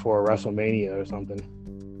 Maybe for a WrestleMania or something.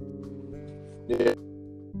 Yeah.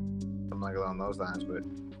 Something like along those lines, but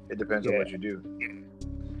it depends on what you do.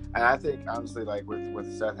 And I think honestly, like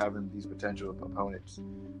with Seth having these potential opponents,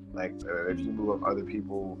 like if you move up other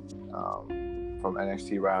people from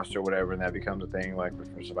NXT roster or whatever, and that becomes a thing, like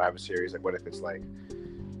for Survivor Series, like what if it's like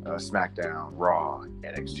SmackDown, Raw,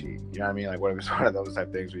 NXT? You know what I mean? Like what if it's one of those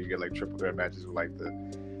type things where you get like triple threat matches with like the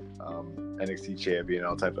NXT champion and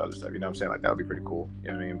all types of other stuff. You know what I'm saying? Like that would be pretty cool. You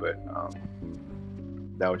know what I mean? But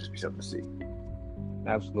that would just be something to see.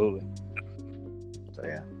 Absolutely. So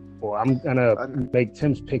yeah. Well, I'm gonna make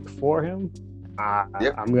Tim's pick for him.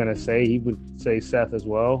 I'm gonna say he would say Seth as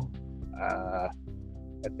well. I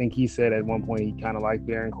think he said at one point he kind of liked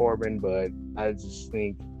Baron Corbin, but I just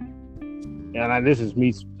think, and this is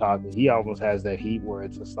me talking, he almost has that heat where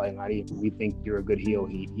it's just like, not even we think you're a good heel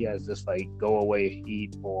heat. He has this like go away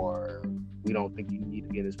heat, or we don't think you need to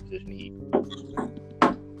be in this position heat.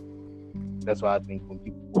 That's why I think when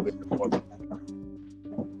people get the Corbin.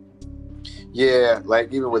 Yeah,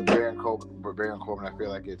 like even with Baron Corbin, I feel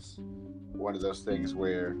like it's one of those things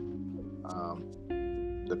where,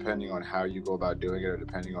 depending on how you go about doing it, or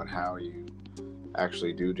depending on how you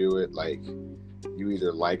actually do it, like you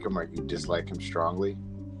either like him or you dislike him strongly.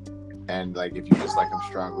 And like if you dislike him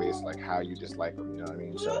strongly, it's like how you dislike him. You know what I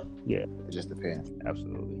mean? So yeah, it just depends.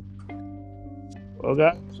 Absolutely. Well,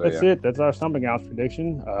 guys, that's it. That's our Stomping Grounds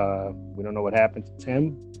prediction. We don't know what happened to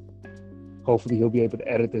Tim. Hopefully he'll be able to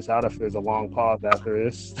edit this out if there's a long pause after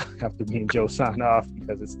this, after me and Joe sign off,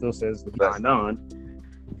 because it still says the signed on.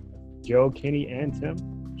 Joe, Kenny, and Tim.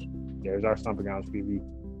 There's our Stomping Grounds preview.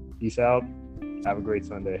 Peace out. Have a great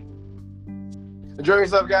Sunday. Enjoy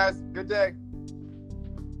yourself, guys. Good day.